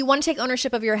 If you want to take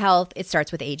ownership of your health, it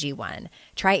starts with AG1.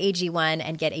 Try AG1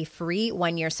 and get a free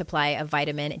 1-year supply of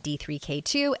vitamin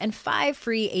D3K2 and 5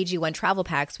 free AG1 travel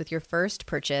packs with your first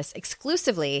purchase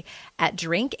exclusively at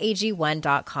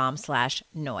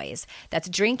drinkag1.com/noise. That's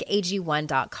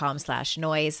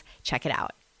drinkag1.com/noise. Check it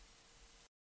out.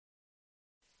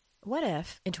 What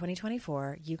if in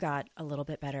 2024 you got a little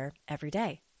bit better every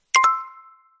day?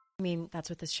 I mean, that's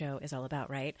what this show is all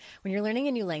about, right? When you're learning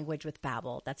a new language with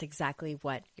Babbel, that's exactly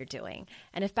what you're doing.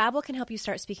 And if Babbel can help you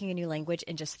start speaking a new language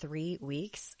in just 3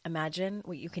 weeks, imagine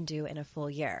what you can do in a full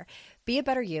year. Be a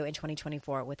better you in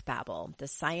 2024 with Babbel, the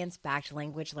science-backed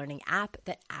language learning app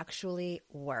that actually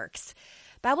works.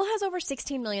 Babbel has over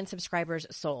 16 million subscribers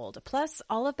sold. Plus,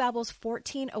 all of Babbel's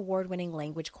 14 award-winning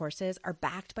language courses are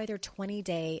backed by their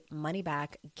 20-day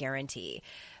money-back guarantee.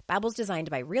 Babbel's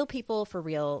designed by real people for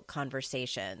real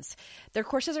conversations. Their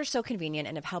courses are so convenient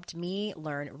and have helped me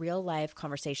learn real-life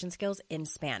conversation skills in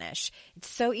Spanish. It's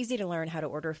so easy to learn how to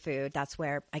order food. That's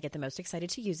where I get the most excited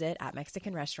to use it, at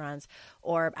Mexican restaurants,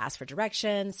 or ask for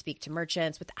directions, speak to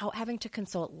merchants without having to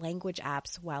consult language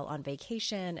apps while on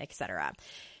vacation, etc.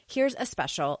 Here's a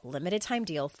special limited time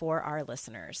deal for our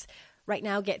listeners. Right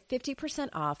now, get 50%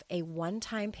 off a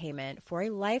one-time payment for a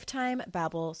lifetime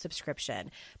Babbel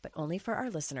subscription, but only for our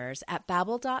listeners at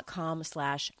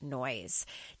babbel.com/noise.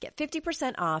 Get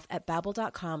 50% off at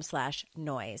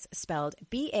babbel.com/noise, spelled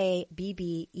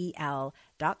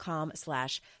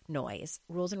BABBEL.com/noise.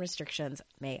 Rules and restrictions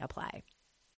may apply.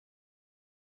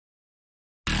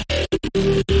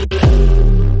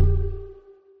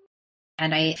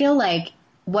 And I feel like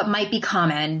what might be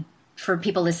common for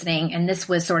people listening, and this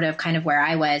was sort of kind of where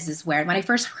I was, is where when I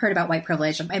first heard about white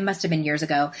privilege, it must have been years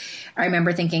ago, I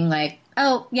remember thinking like,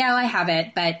 oh, yeah, I have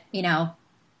it, but, you know,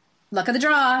 luck of the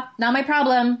draw, not my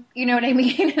problem. You know what I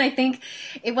mean? And I think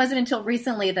it wasn't until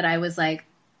recently that I was like,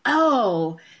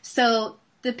 oh, so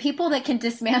the people that can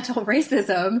dismantle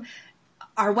racism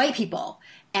are white people.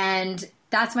 And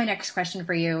that's my next question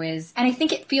for you is, and I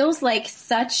think it feels like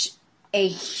such a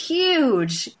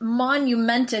huge,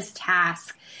 monumentous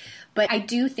task. But I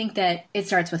do think that it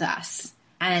starts with us.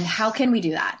 And how can we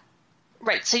do that?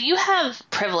 Right. So you have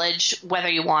privilege whether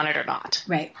you want it or not.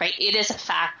 Right. Right. It is a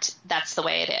fact. That's the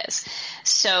way it is.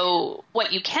 So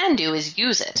what you can do is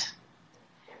use it.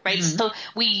 Right. Mm-hmm. So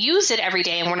we use it every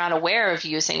day and we're not aware of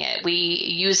using it. We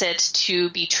use it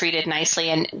to be treated nicely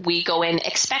and we go in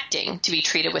expecting to be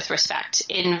treated with respect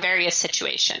in various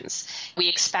situations. We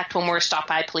expect when we're stopped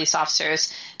by police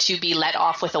officers to be let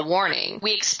off with a warning.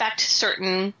 We expect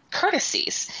certain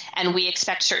courtesies and we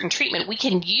expect certain treatment. We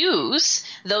can use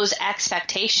those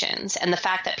expectations and the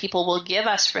fact that people will give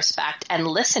us respect and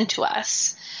listen to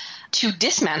us to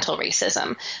dismantle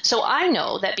racism. So I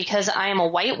know that because I am a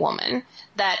white woman,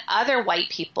 that other white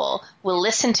people will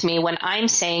listen to me when I'm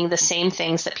saying the same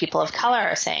things that people of color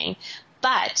are saying,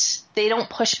 but they don't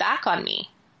push back on me.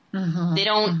 Mm-hmm, they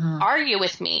don't argue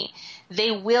with me.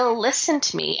 They will listen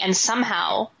to me and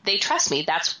somehow they trust me.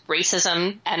 That's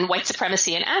racism and white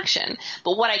supremacy in action.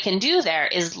 But what I can do there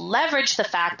is leverage the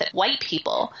fact that white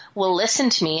people will listen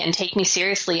to me and take me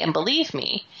seriously and believe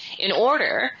me in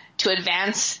order to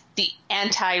advance the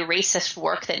anti-racist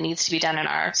work that needs to be done in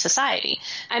our society.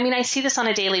 I mean, I see this on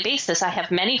a daily basis. I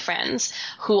have many friends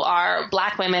who are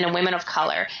Black women and women of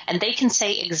color, and they can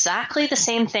say exactly the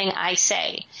same thing I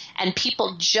say, and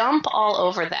people jump all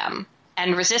over them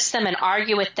and resist them and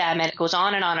argue with them, and it goes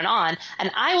on and on and on,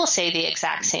 and I will say the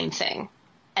exact same thing.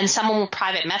 And someone will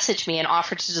private message me and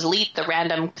offer to delete the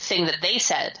random thing that they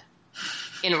said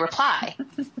in reply.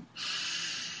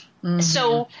 Mm-hmm.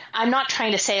 So I'm not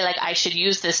trying to say like I should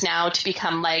use this now to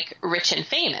become like rich and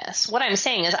famous. What I'm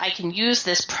saying is I can use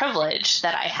this privilege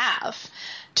that I have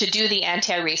to do the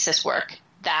anti-racist work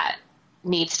that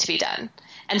needs to be done.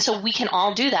 And so we can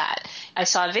all do that. I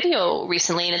saw a video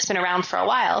recently, and it's been around for a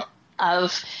while,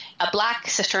 of a black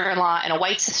sister-in-law and a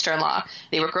white sister-in-law.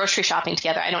 They were grocery shopping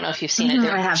together. I don't know if you've seen it. They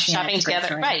were shopping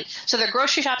together. Right. So they're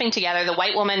grocery shopping together. The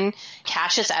white woman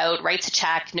cashes out, writes a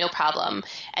check, no problem.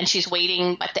 And she's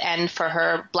waiting at the end for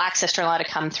her black sister-in-law to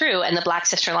come through. And the black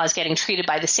sister-in-law is getting treated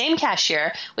by the same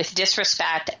cashier with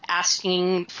disrespect,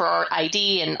 asking for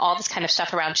ID and all this kind of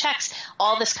stuff around checks,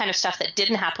 all this kind of stuff that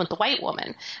didn't happen with the white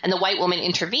woman. And the white woman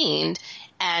intervened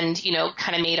and, you know,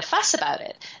 kind of made a fuss about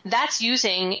it. That's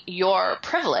using your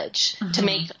privilege to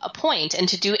make a point and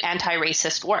to do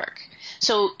anti-racist work.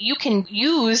 So you can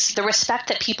use the respect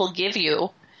that people give you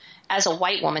as a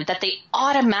white woman, that they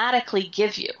automatically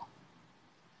give you,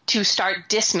 to start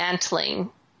dismantling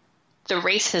the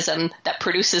racism that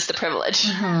produces the privilege.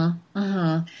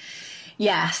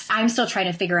 Yes, I'm still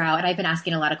trying to figure out, and I've been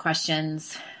asking a lot of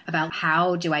questions about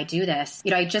how do I do this?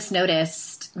 You know, I just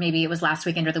noticed, maybe it was last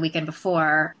weekend or the weekend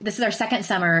before, this is our second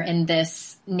summer in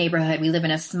this neighborhood. We live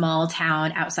in a small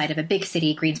town outside of a big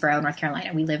city, Greensboro, North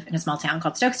Carolina. We live in a small town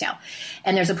called Stokesdale.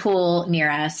 And there's a pool near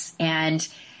us. And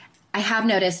I have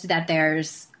noticed that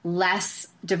there's less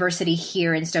diversity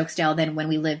here in Stokesdale than when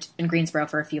we lived in Greensboro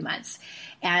for a few months.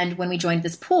 And when we joined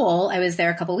this pool, I was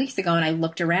there a couple weeks ago and I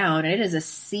looked around and it is a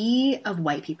sea of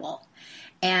white people.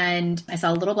 And I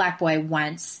saw a little black boy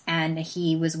once and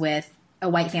he was with a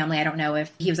white family. I don't know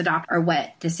if he was adopted or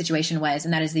what the situation was.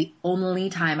 And that is the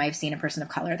only time I've seen a person of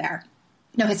color there.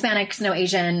 No Hispanics, no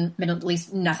Asian, Middle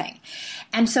East, nothing.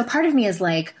 And so part of me is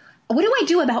like, what do I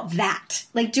do about that?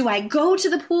 Like, do I go to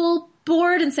the pool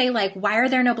board and say, like, why are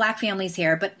there no black families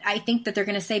here? But I think that they're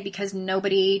going to say because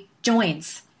nobody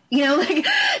joins. You know, like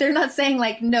they're not saying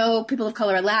like no people of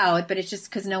color allowed, but it's just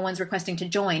because no one's requesting to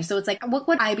join. So it's like, what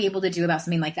would I be able to do about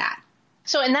something like that?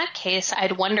 So in that case,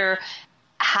 I'd wonder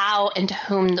how and to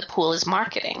whom the pool is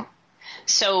marketing.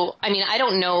 So, I mean, I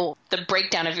don't know the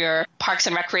breakdown of your parks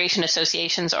and recreation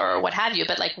associations or what have you,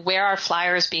 but like where are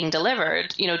flyers being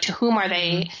delivered? You know, to whom are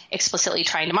they explicitly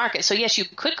trying to market? So yes, you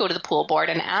could go to the pool board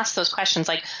and ask those questions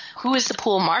like, who is the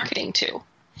pool marketing to?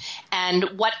 And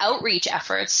what outreach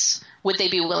efforts would they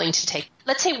be willing to take?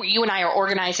 Let's say you and I are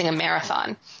organizing a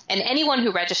marathon and anyone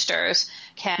who registers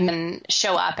can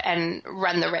show up and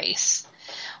run the race.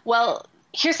 Well,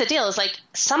 here's the deal is like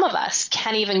some of us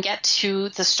can't even get to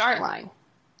the start line,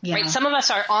 right? Some of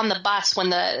us are on the bus when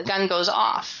the gun goes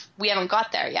off. We haven't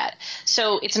got there yet.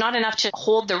 So it's not enough to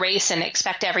hold the race and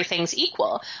expect everything's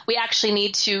equal. We actually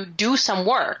need to do some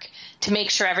work to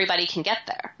make sure everybody can get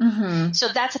there. So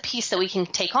that's a piece that we can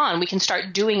take on. We can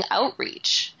start doing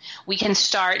outreach. We can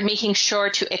start making sure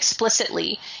to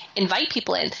explicitly invite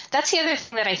people in. That's the other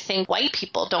thing that I think white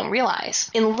people don't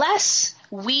realize. Unless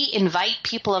we invite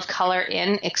people of color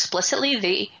in explicitly,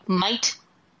 they might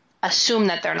assume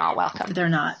that they're not welcome. They're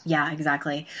not. Yeah,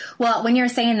 exactly. Well, when you're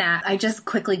saying that, I just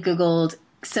quickly Googled.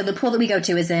 So the pool that we go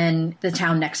to is in the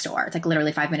town next door. It's like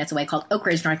literally 5 minutes away, called Oak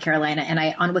Ridge, North Carolina.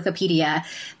 And on Wikipedia,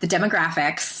 the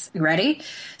demographics, you ready?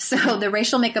 So the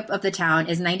racial makeup of the town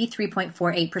is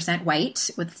 93.48%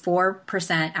 white with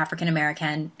 4% African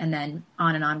American, and then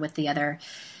on with the other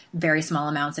very small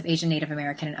amounts of Asian, Native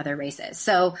American, and other races.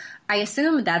 So I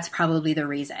assume that's probably the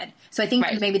reason. So I think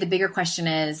maybe the bigger question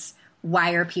is,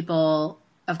 why are people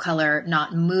of color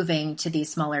not moving to these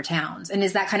smaller towns? And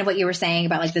is that kind of what you were saying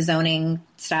about like the zoning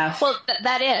stuff? Well,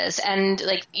 that is. And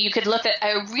like you could look at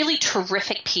a really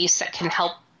terrific piece that can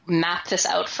help map this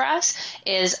out for us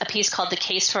is a piece called The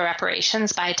Case for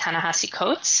Reparations by Ta-Nehisi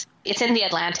Coates. It's in The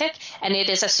Atlantic, and it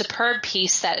is a superb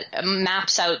piece that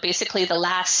maps out basically the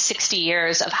last 60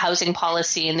 years of housing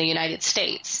policy in the United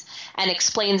States and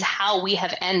explains how we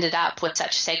have ended up with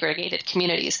such segregated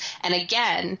communities. And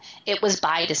again, it was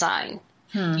by design.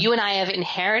 You and I have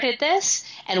inherited this,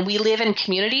 and we live in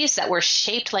communities that were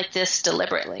shaped like this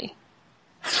deliberately.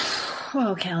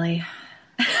 Oh, Kelly.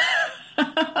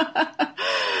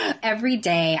 Every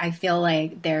day I feel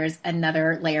like there's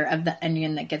another layer of the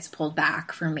onion that gets pulled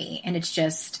back for me. And it's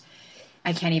just,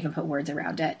 I can't even put words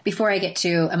around it. Before I get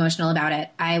too emotional about it,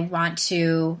 I want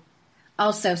to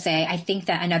also say, I think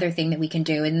that another thing that we can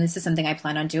do, and this is something I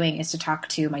plan on doing, is to talk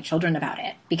to my children about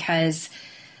it, because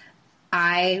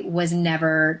I was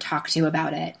never talked to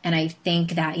about it. And I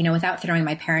think that, you know, without throwing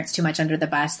my parents too much under the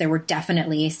bus, there were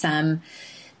definitely some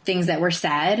things that were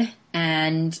said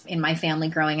and in my family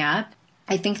growing up.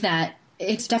 I think that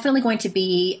it's definitely going to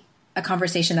be a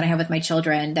conversation that I have with my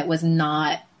children that was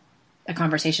not a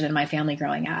conversation in my family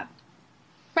growing up.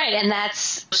 Right, and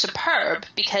that's superb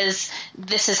because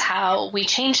this is how we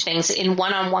change things in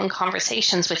one-on-one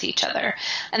conversations with each other.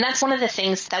 And that's one of the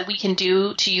things that we can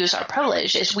do to use our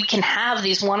privilege is we can have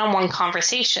these one-on-one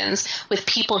conversations with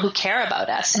people who care about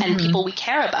us and people we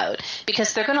care about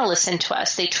because they're going to listen to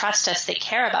us, they trust us, they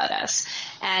care about us.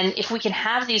 And if we can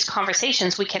have these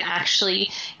conversations, we can actually,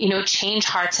 change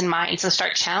hearts and minds and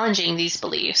start challenging these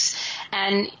beliefs.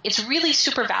 And it's really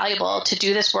super valuable to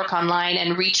do this work online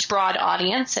and reach broad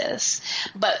audiences.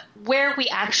 But where we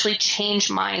actually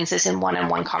change minds is in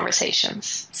one-on-one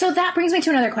conversations. So that brings me to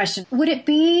another question. Would it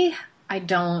be, I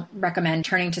don't recommend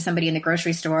turning to somebody in the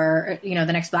grocery store, the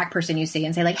next Black person you see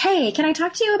and say like, hey, can I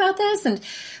talk to you about this?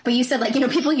 But you said like,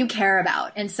 people you care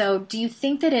about. And so do you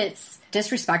think that it's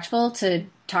disrespectful to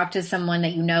talk to someone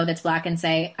that that's Black and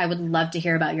say, I would love to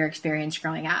hear about your experience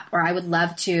growing up, or I would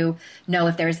love to know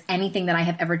if there's anything that I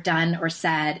have ever done or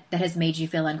said that has made you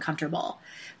feel uncomfortable?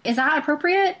 Is that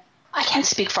appropriate? I can't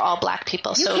speak for all Black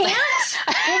people. You so can't?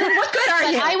 Well, then what good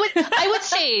are you? I would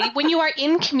say when you are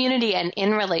in community and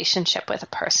in relationship with a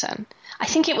person, I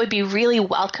think it would be really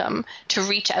welcome to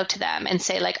reach out to them and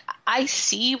say, like, I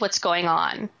see what's going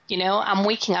on. I'm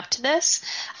waking up to this.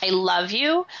 I love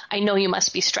you. I know you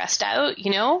must be stressed out.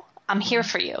 I'm here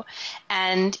for you.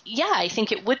 And yeah, I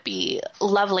think it would be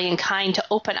lovely and kind to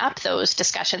open up those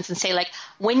discussions and say, like,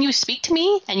 when you speak to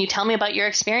me and you tell me about your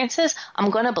experiences, I'm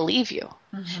going to believe you.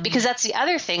 Because that's the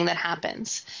other thing that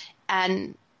happens.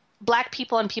 And Black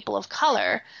people and people of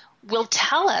color will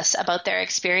tell us about their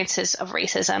experiences of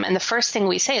racism. And the first thing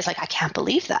we say is like, I can't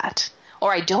believe that.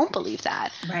 Or I don't believe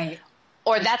that. Right.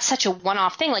 Or that's such a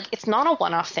one-off thing. Like, it's not a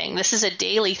one-off thing. This is a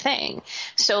daily thing.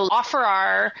 So offer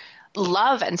our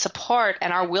love and support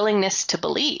and our willingness to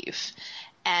believe.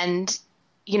 And,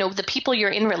 the people you're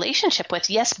in relationship with,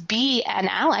 yes, be an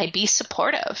ally, be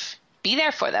supportive, be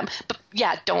there for them. But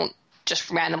yeah, don't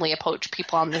just randomly approach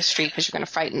people on the street because you're going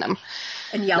to frighten them.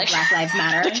 And yell Black Lives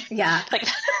Matter. Yeah.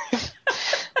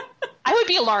 I would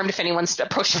be alarmed if anyone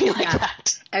approached me like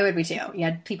that. I would be too.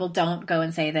 Yeah, people don't go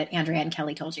and say that Andrea and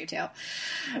Kelly told you to.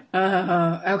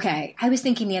 Okay. I was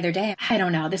thinking the other day, I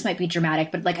don't know, this might be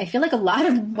dramatic, but I feel like a lot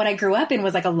of what I grew up in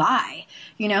was like a lie.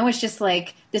 It's just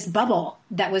like this bubble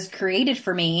that was created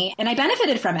for me, and I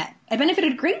benefited from it. I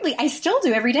benefited greatly. I still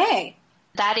do every day.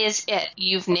 That is it.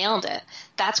 You've nailed it.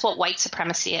 That's what white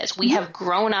supremacy is. We have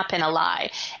grown up in a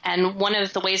lie. And one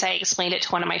of the ways I explained it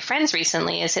to one of my friends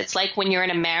recently is it's like when you're in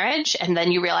a marriage and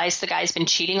then you realize the guy's been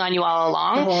cheating on you all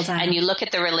along. The whole time. And you look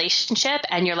at the relationship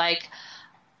and you're like,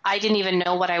 I didn't even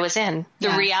know what I was in. The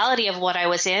reality of what I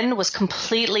was in was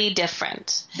completely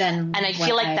different. And I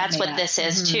feel like that's what this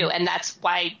is too. And that's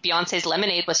why Beyonce's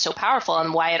Lemonade was so powerful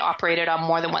and why it operated on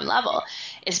more than one level,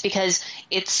 is because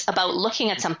it's about looking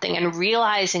at something and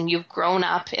realizing you've grown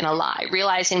up in a lie,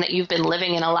 realizing that you've been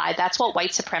living in a lie. That's what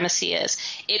white supremacy is.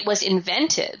 It was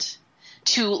invented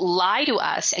to lie to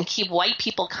us and keep white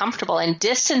people comfortable and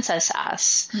distance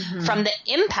us from the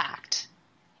impact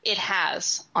it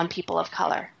has on people of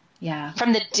color. Yeah.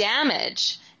 From the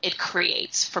damage it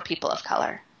creates for people of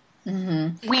color.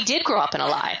 We did grow up in a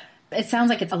lie. It sounds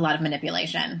like it's a lot of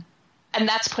manipulation. And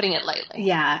that's putting it lightly.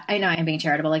 Yeah. I know I'm being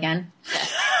charitable again. Yeah.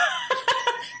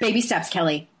 Baby steps,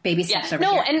 Kelly. Baby steps over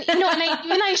here. And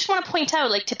I just want to point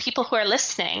out, to people who are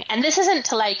listening, and this isn't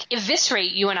to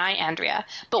eviscerate you and I, Andrea,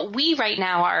 but we right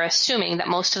now are assuming that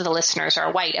most of the listeners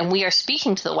are white, and we are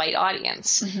speaking to the white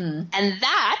audience. And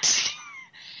that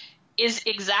is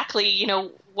exactly,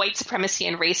 white supremacy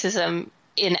and racism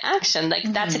in action.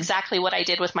 That's exactly what I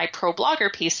did with my pro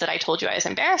blogger piece that I told you I was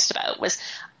embarrassed about, was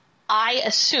I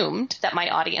assumed that my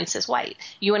audience is white.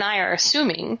 You and I are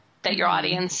assuming that your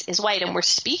audience is white, and we're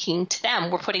speaking to them.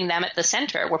 We're putting them at the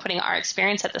center. We're putting our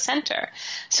experience at the center.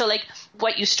 So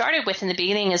what you started with in the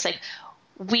beginning is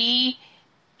we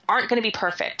aren't going to be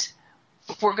perfect.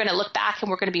 We're going to look back and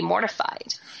we're going to be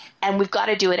mortified, and we've got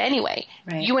to do it anyway.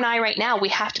 Right. You and I right now, we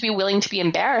have to be willing to be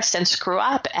embarrassed and screw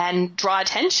up and draw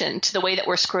attention to the way that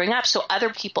we're screwing up so other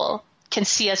people can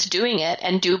see us doing it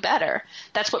and do better.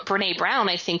 That's what Brene Brown,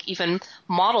 I think, even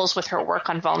models with her work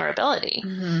on vulnerability,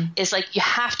 is you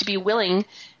have to be willing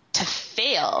to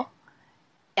fail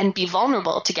and be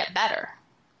vulnerable to get better.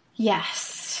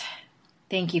 Yes.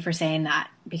 Thank you for saying that,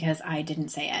 because I didn't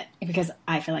say it, because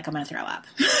I feel like I'm going to throw up.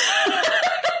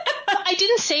 I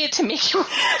didn't say it to make you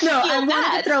feel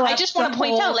bad. I just want to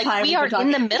point out, we are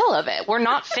in the middle of it. We're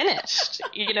not finished,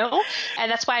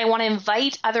 And that's why I want to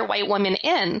invite other white women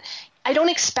in. I don't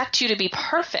expect you to be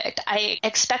perfect. I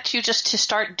expect you just to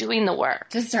start doing the work.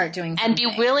 Just start doing something. And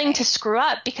be willing to screw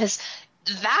up, because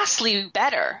vastly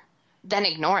better than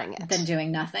ignoring it. Than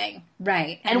doing nothing.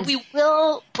 Right. And we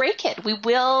will break it. We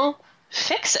will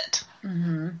fix it.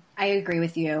 I agree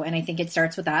with you. And I think it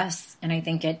starts with us. And I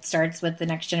think it starts with the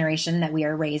next generation that we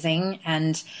are raising.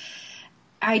 And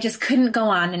I just couldn't go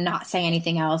on and not say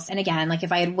anything else. And again, like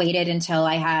if I had waited until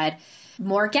I had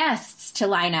more guests to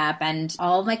line up and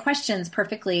all of my questions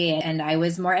perfectly, and I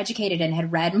was more educated and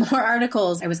had read more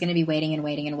articles, I was going to be waiting and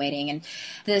waiting and waiting. And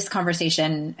this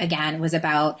conversation, again, was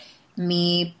about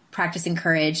me practicing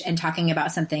courage and talking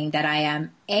about something that I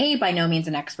am, A, by no means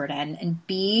an expert in, and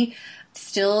B,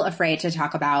 still afraid to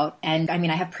talk about. And I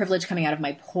mean, I have privilege coming out of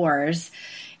my pores,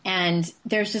 and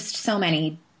there's just so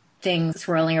many things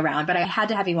swirling around, but I had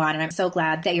to have you on, and I'm so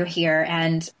glad that you're here.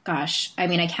 And gosh, I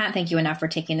mean, I can't thank you enough for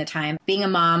taking the time. Being a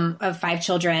mom of 5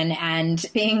 children and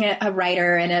being a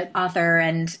writer and an author,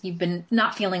 and you've been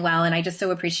not feeling well, and I just so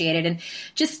appreciate it. And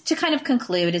just to kind of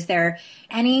conclude, is there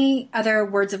any other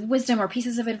words of wisdom or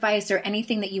pieces of advice or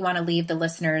anything that you want to leave the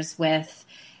listeners with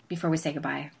before we say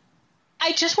goodbye?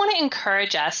 I just want to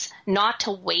encourage us not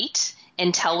to wait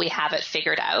until we have it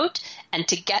figured out and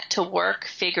to get to work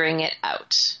figuring it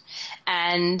out.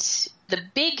 And the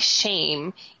big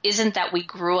shame isn't that we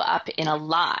grew up in a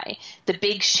lie. The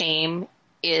big shame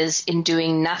is in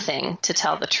doing nothing to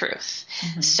tell the truth.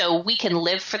 So we can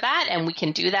live for that, and we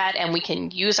can do that, and we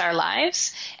can use our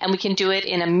lives, and we can do it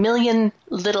in a million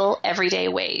little everyday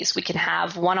ways. We can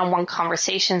have one-on-one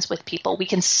conversations with people. We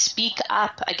can speak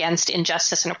up against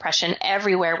injustice and oppression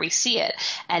everywhere we see it.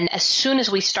 And as soon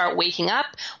as we start waking up,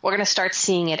 we're going to start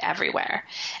seeing it everywhere.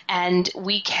 And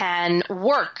we can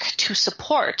work to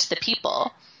support the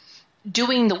people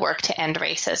doing the work to end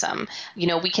racism. You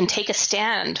know, we can take a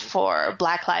stand for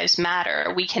Black Lives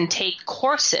Matter. We can take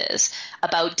courses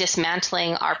about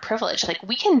dismantling our privilege. Like,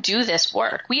 we can do this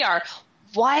work. We are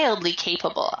wildly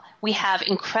capable. We have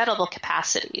incredible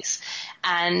capacities.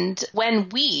 And when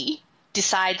we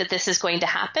decide that this is going to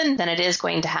happen, then it is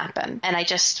going to happen. And I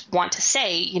just want to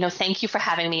say, you know, thank you for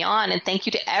having me on, and thank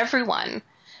you to everyone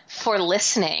for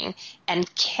listening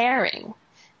and caring,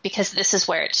 because this is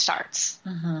where it starts.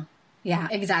 Yeah,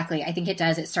 exactly. I think it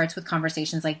does. It starts with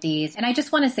conversations like these. And I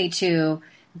just want to say, too,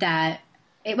 that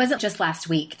it wasn't just last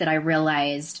week that I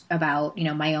realized about, you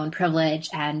know, my own privilege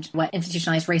and what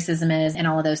institutionalized racism is and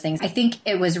all of those things. I think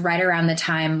it was right around the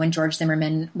time when George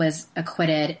Zimmerman was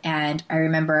acquitted. And I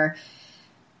remember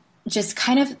just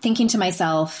kind of thinking to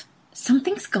myself,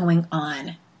 something's going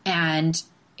on and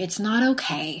it's not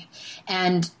okay.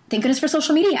 And thank goodness for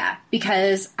social media,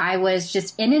 because I was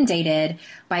just inundated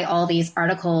by all these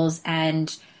articles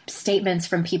and statements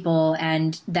from people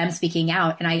and them speaking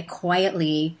out. And I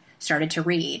quietly started to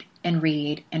read and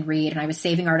read and read. And I was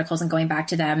saving articles and going back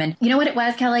to them. And you know what it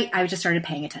was, Kelly? I just started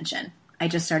paying attention. I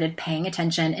just started paying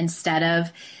attention instead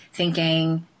of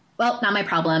thinking, well, not my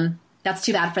problem. That's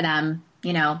too bad for them.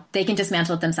 You know, they can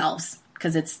dismantle it themselves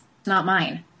because it's not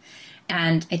mine.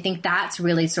 And I think that's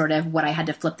really sort of what I had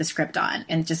to flip the script on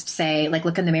and just say, like,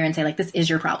 look in the mirror and say, like, this is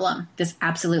your problem. This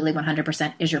absolutely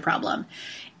 100% is your problem.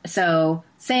 So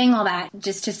saying all that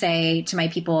just to say to my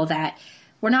people that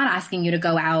we're not asking you to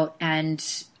go out and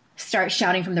start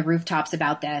shouting from the rooftops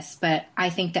about this. But I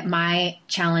think that my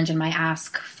challenge and my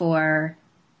ask for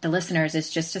the listeners is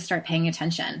just to start paying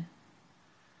attention.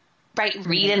 Right.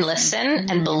 Read and listen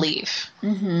and believe.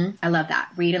 I love that.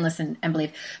 Read and listen and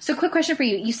believe. So quick question for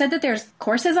you. You said that there's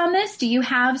courses on this. Do you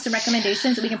have some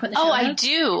recommendations that we can put in the show notes? I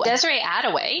do. Desiree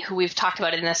Attaway, who we've talked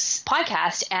about in this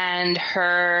podcast, and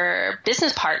her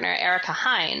business partner, Erica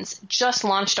Hines, just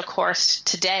launched a course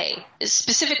today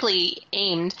specifically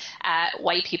aimed at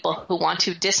white people who want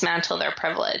to dismantle their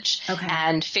privilege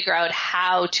and figure out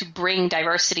how to bring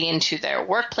diversity into their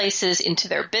workplaces, into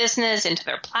their business, into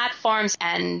their platforms,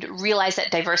 and realize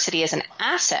that diversity is an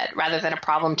asset rather than a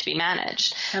problem to be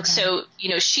managed. So, you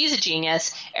know, she's a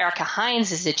genius. Erica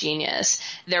Hines is a genius.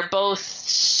 They're both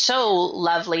so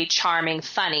lovely, charming,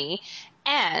 funny,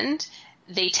 and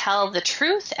they tell the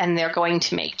truth, and they're going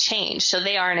to make change. So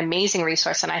they are an amazing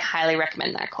resource, and I highly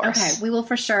recommend that course. Okay. We will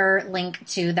for sure link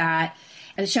to that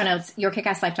in the show notes,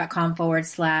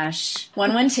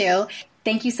 yourkickasslife.com/112.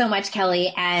 Thank you so much,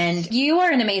 Kelly. And you are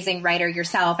an amazing writer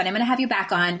yourself. And I'm going to have you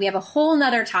back on. We have a whole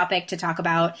nother topic to talk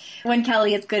about when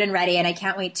Kelly is good and ready. And I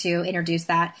can't wait to introduce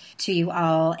that to you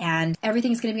all. And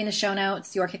everything's going to be in the show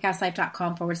notes,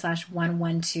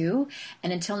 yourkickasslife.com/112.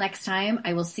 And until next time,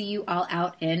 I will see you all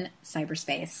out in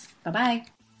cyberspace. Bye-bye.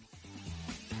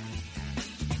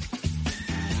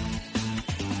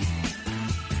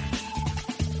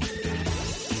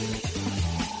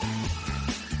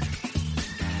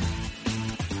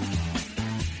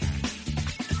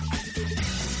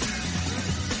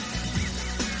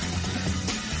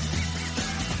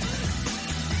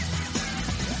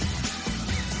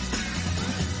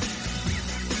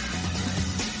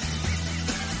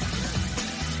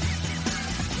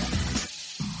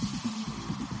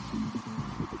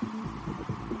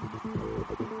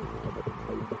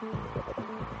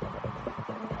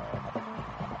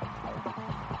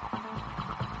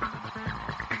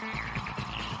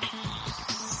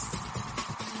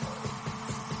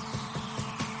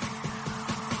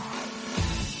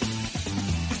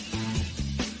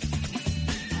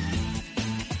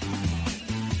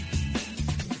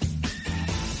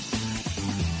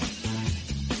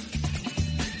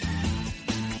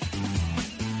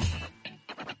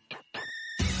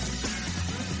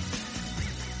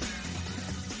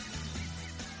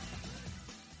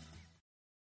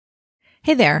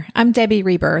 Hey there, I'm Debbie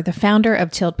Reber, the founder of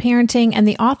Tilt Parenting and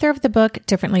the author of the book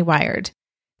Differently Wired.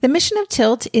 The mission of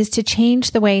Tilt is to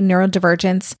change the way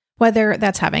neurodivergence, whether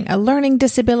that's having a learning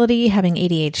disability, having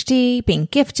ADHD, being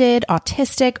gifted,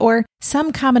 autistic, or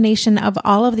some combination of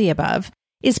all of the above,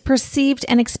 is perceived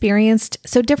and experienced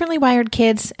so differently wired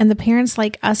kids and the parents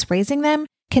like us raising them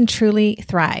can truly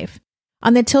thrive.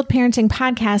 On the Tilt Parenting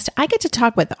podcast, I get to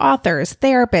talk with authors,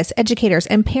 therapists, educators,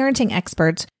 and parenting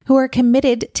experts who are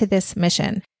committed to this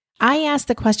mission. I ask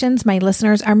the questions my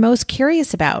listeners are most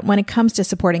curious about when it comes to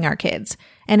supporting our kids.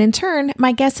 And in turn,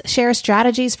 my guests share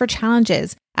strategies for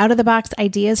challenges, out-of-the-box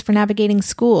ideas for navigating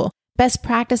school, best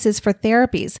practices for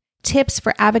therapies, tips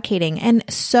for advocating, and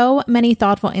so many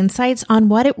thoughtful insights on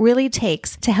what it really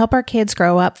takes to help our kids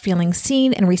grow up feeling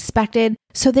seen and respected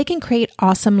so they can create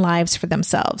awesome lives for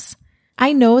themselves.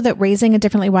 I know that raising a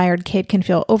differently wired kid can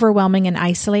feel overwhelming and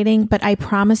isolating, but I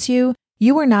promise you,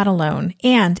 you are not alone,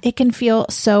 and it can feel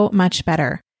so much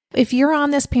better. If you're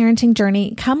on this parenting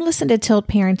journey, come listen to Tilt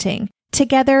Parenting.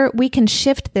 Together, we can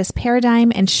shift this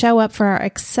paradigm and show up for our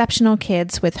exceptional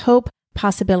kids with hope,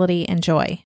 possibility, and joy.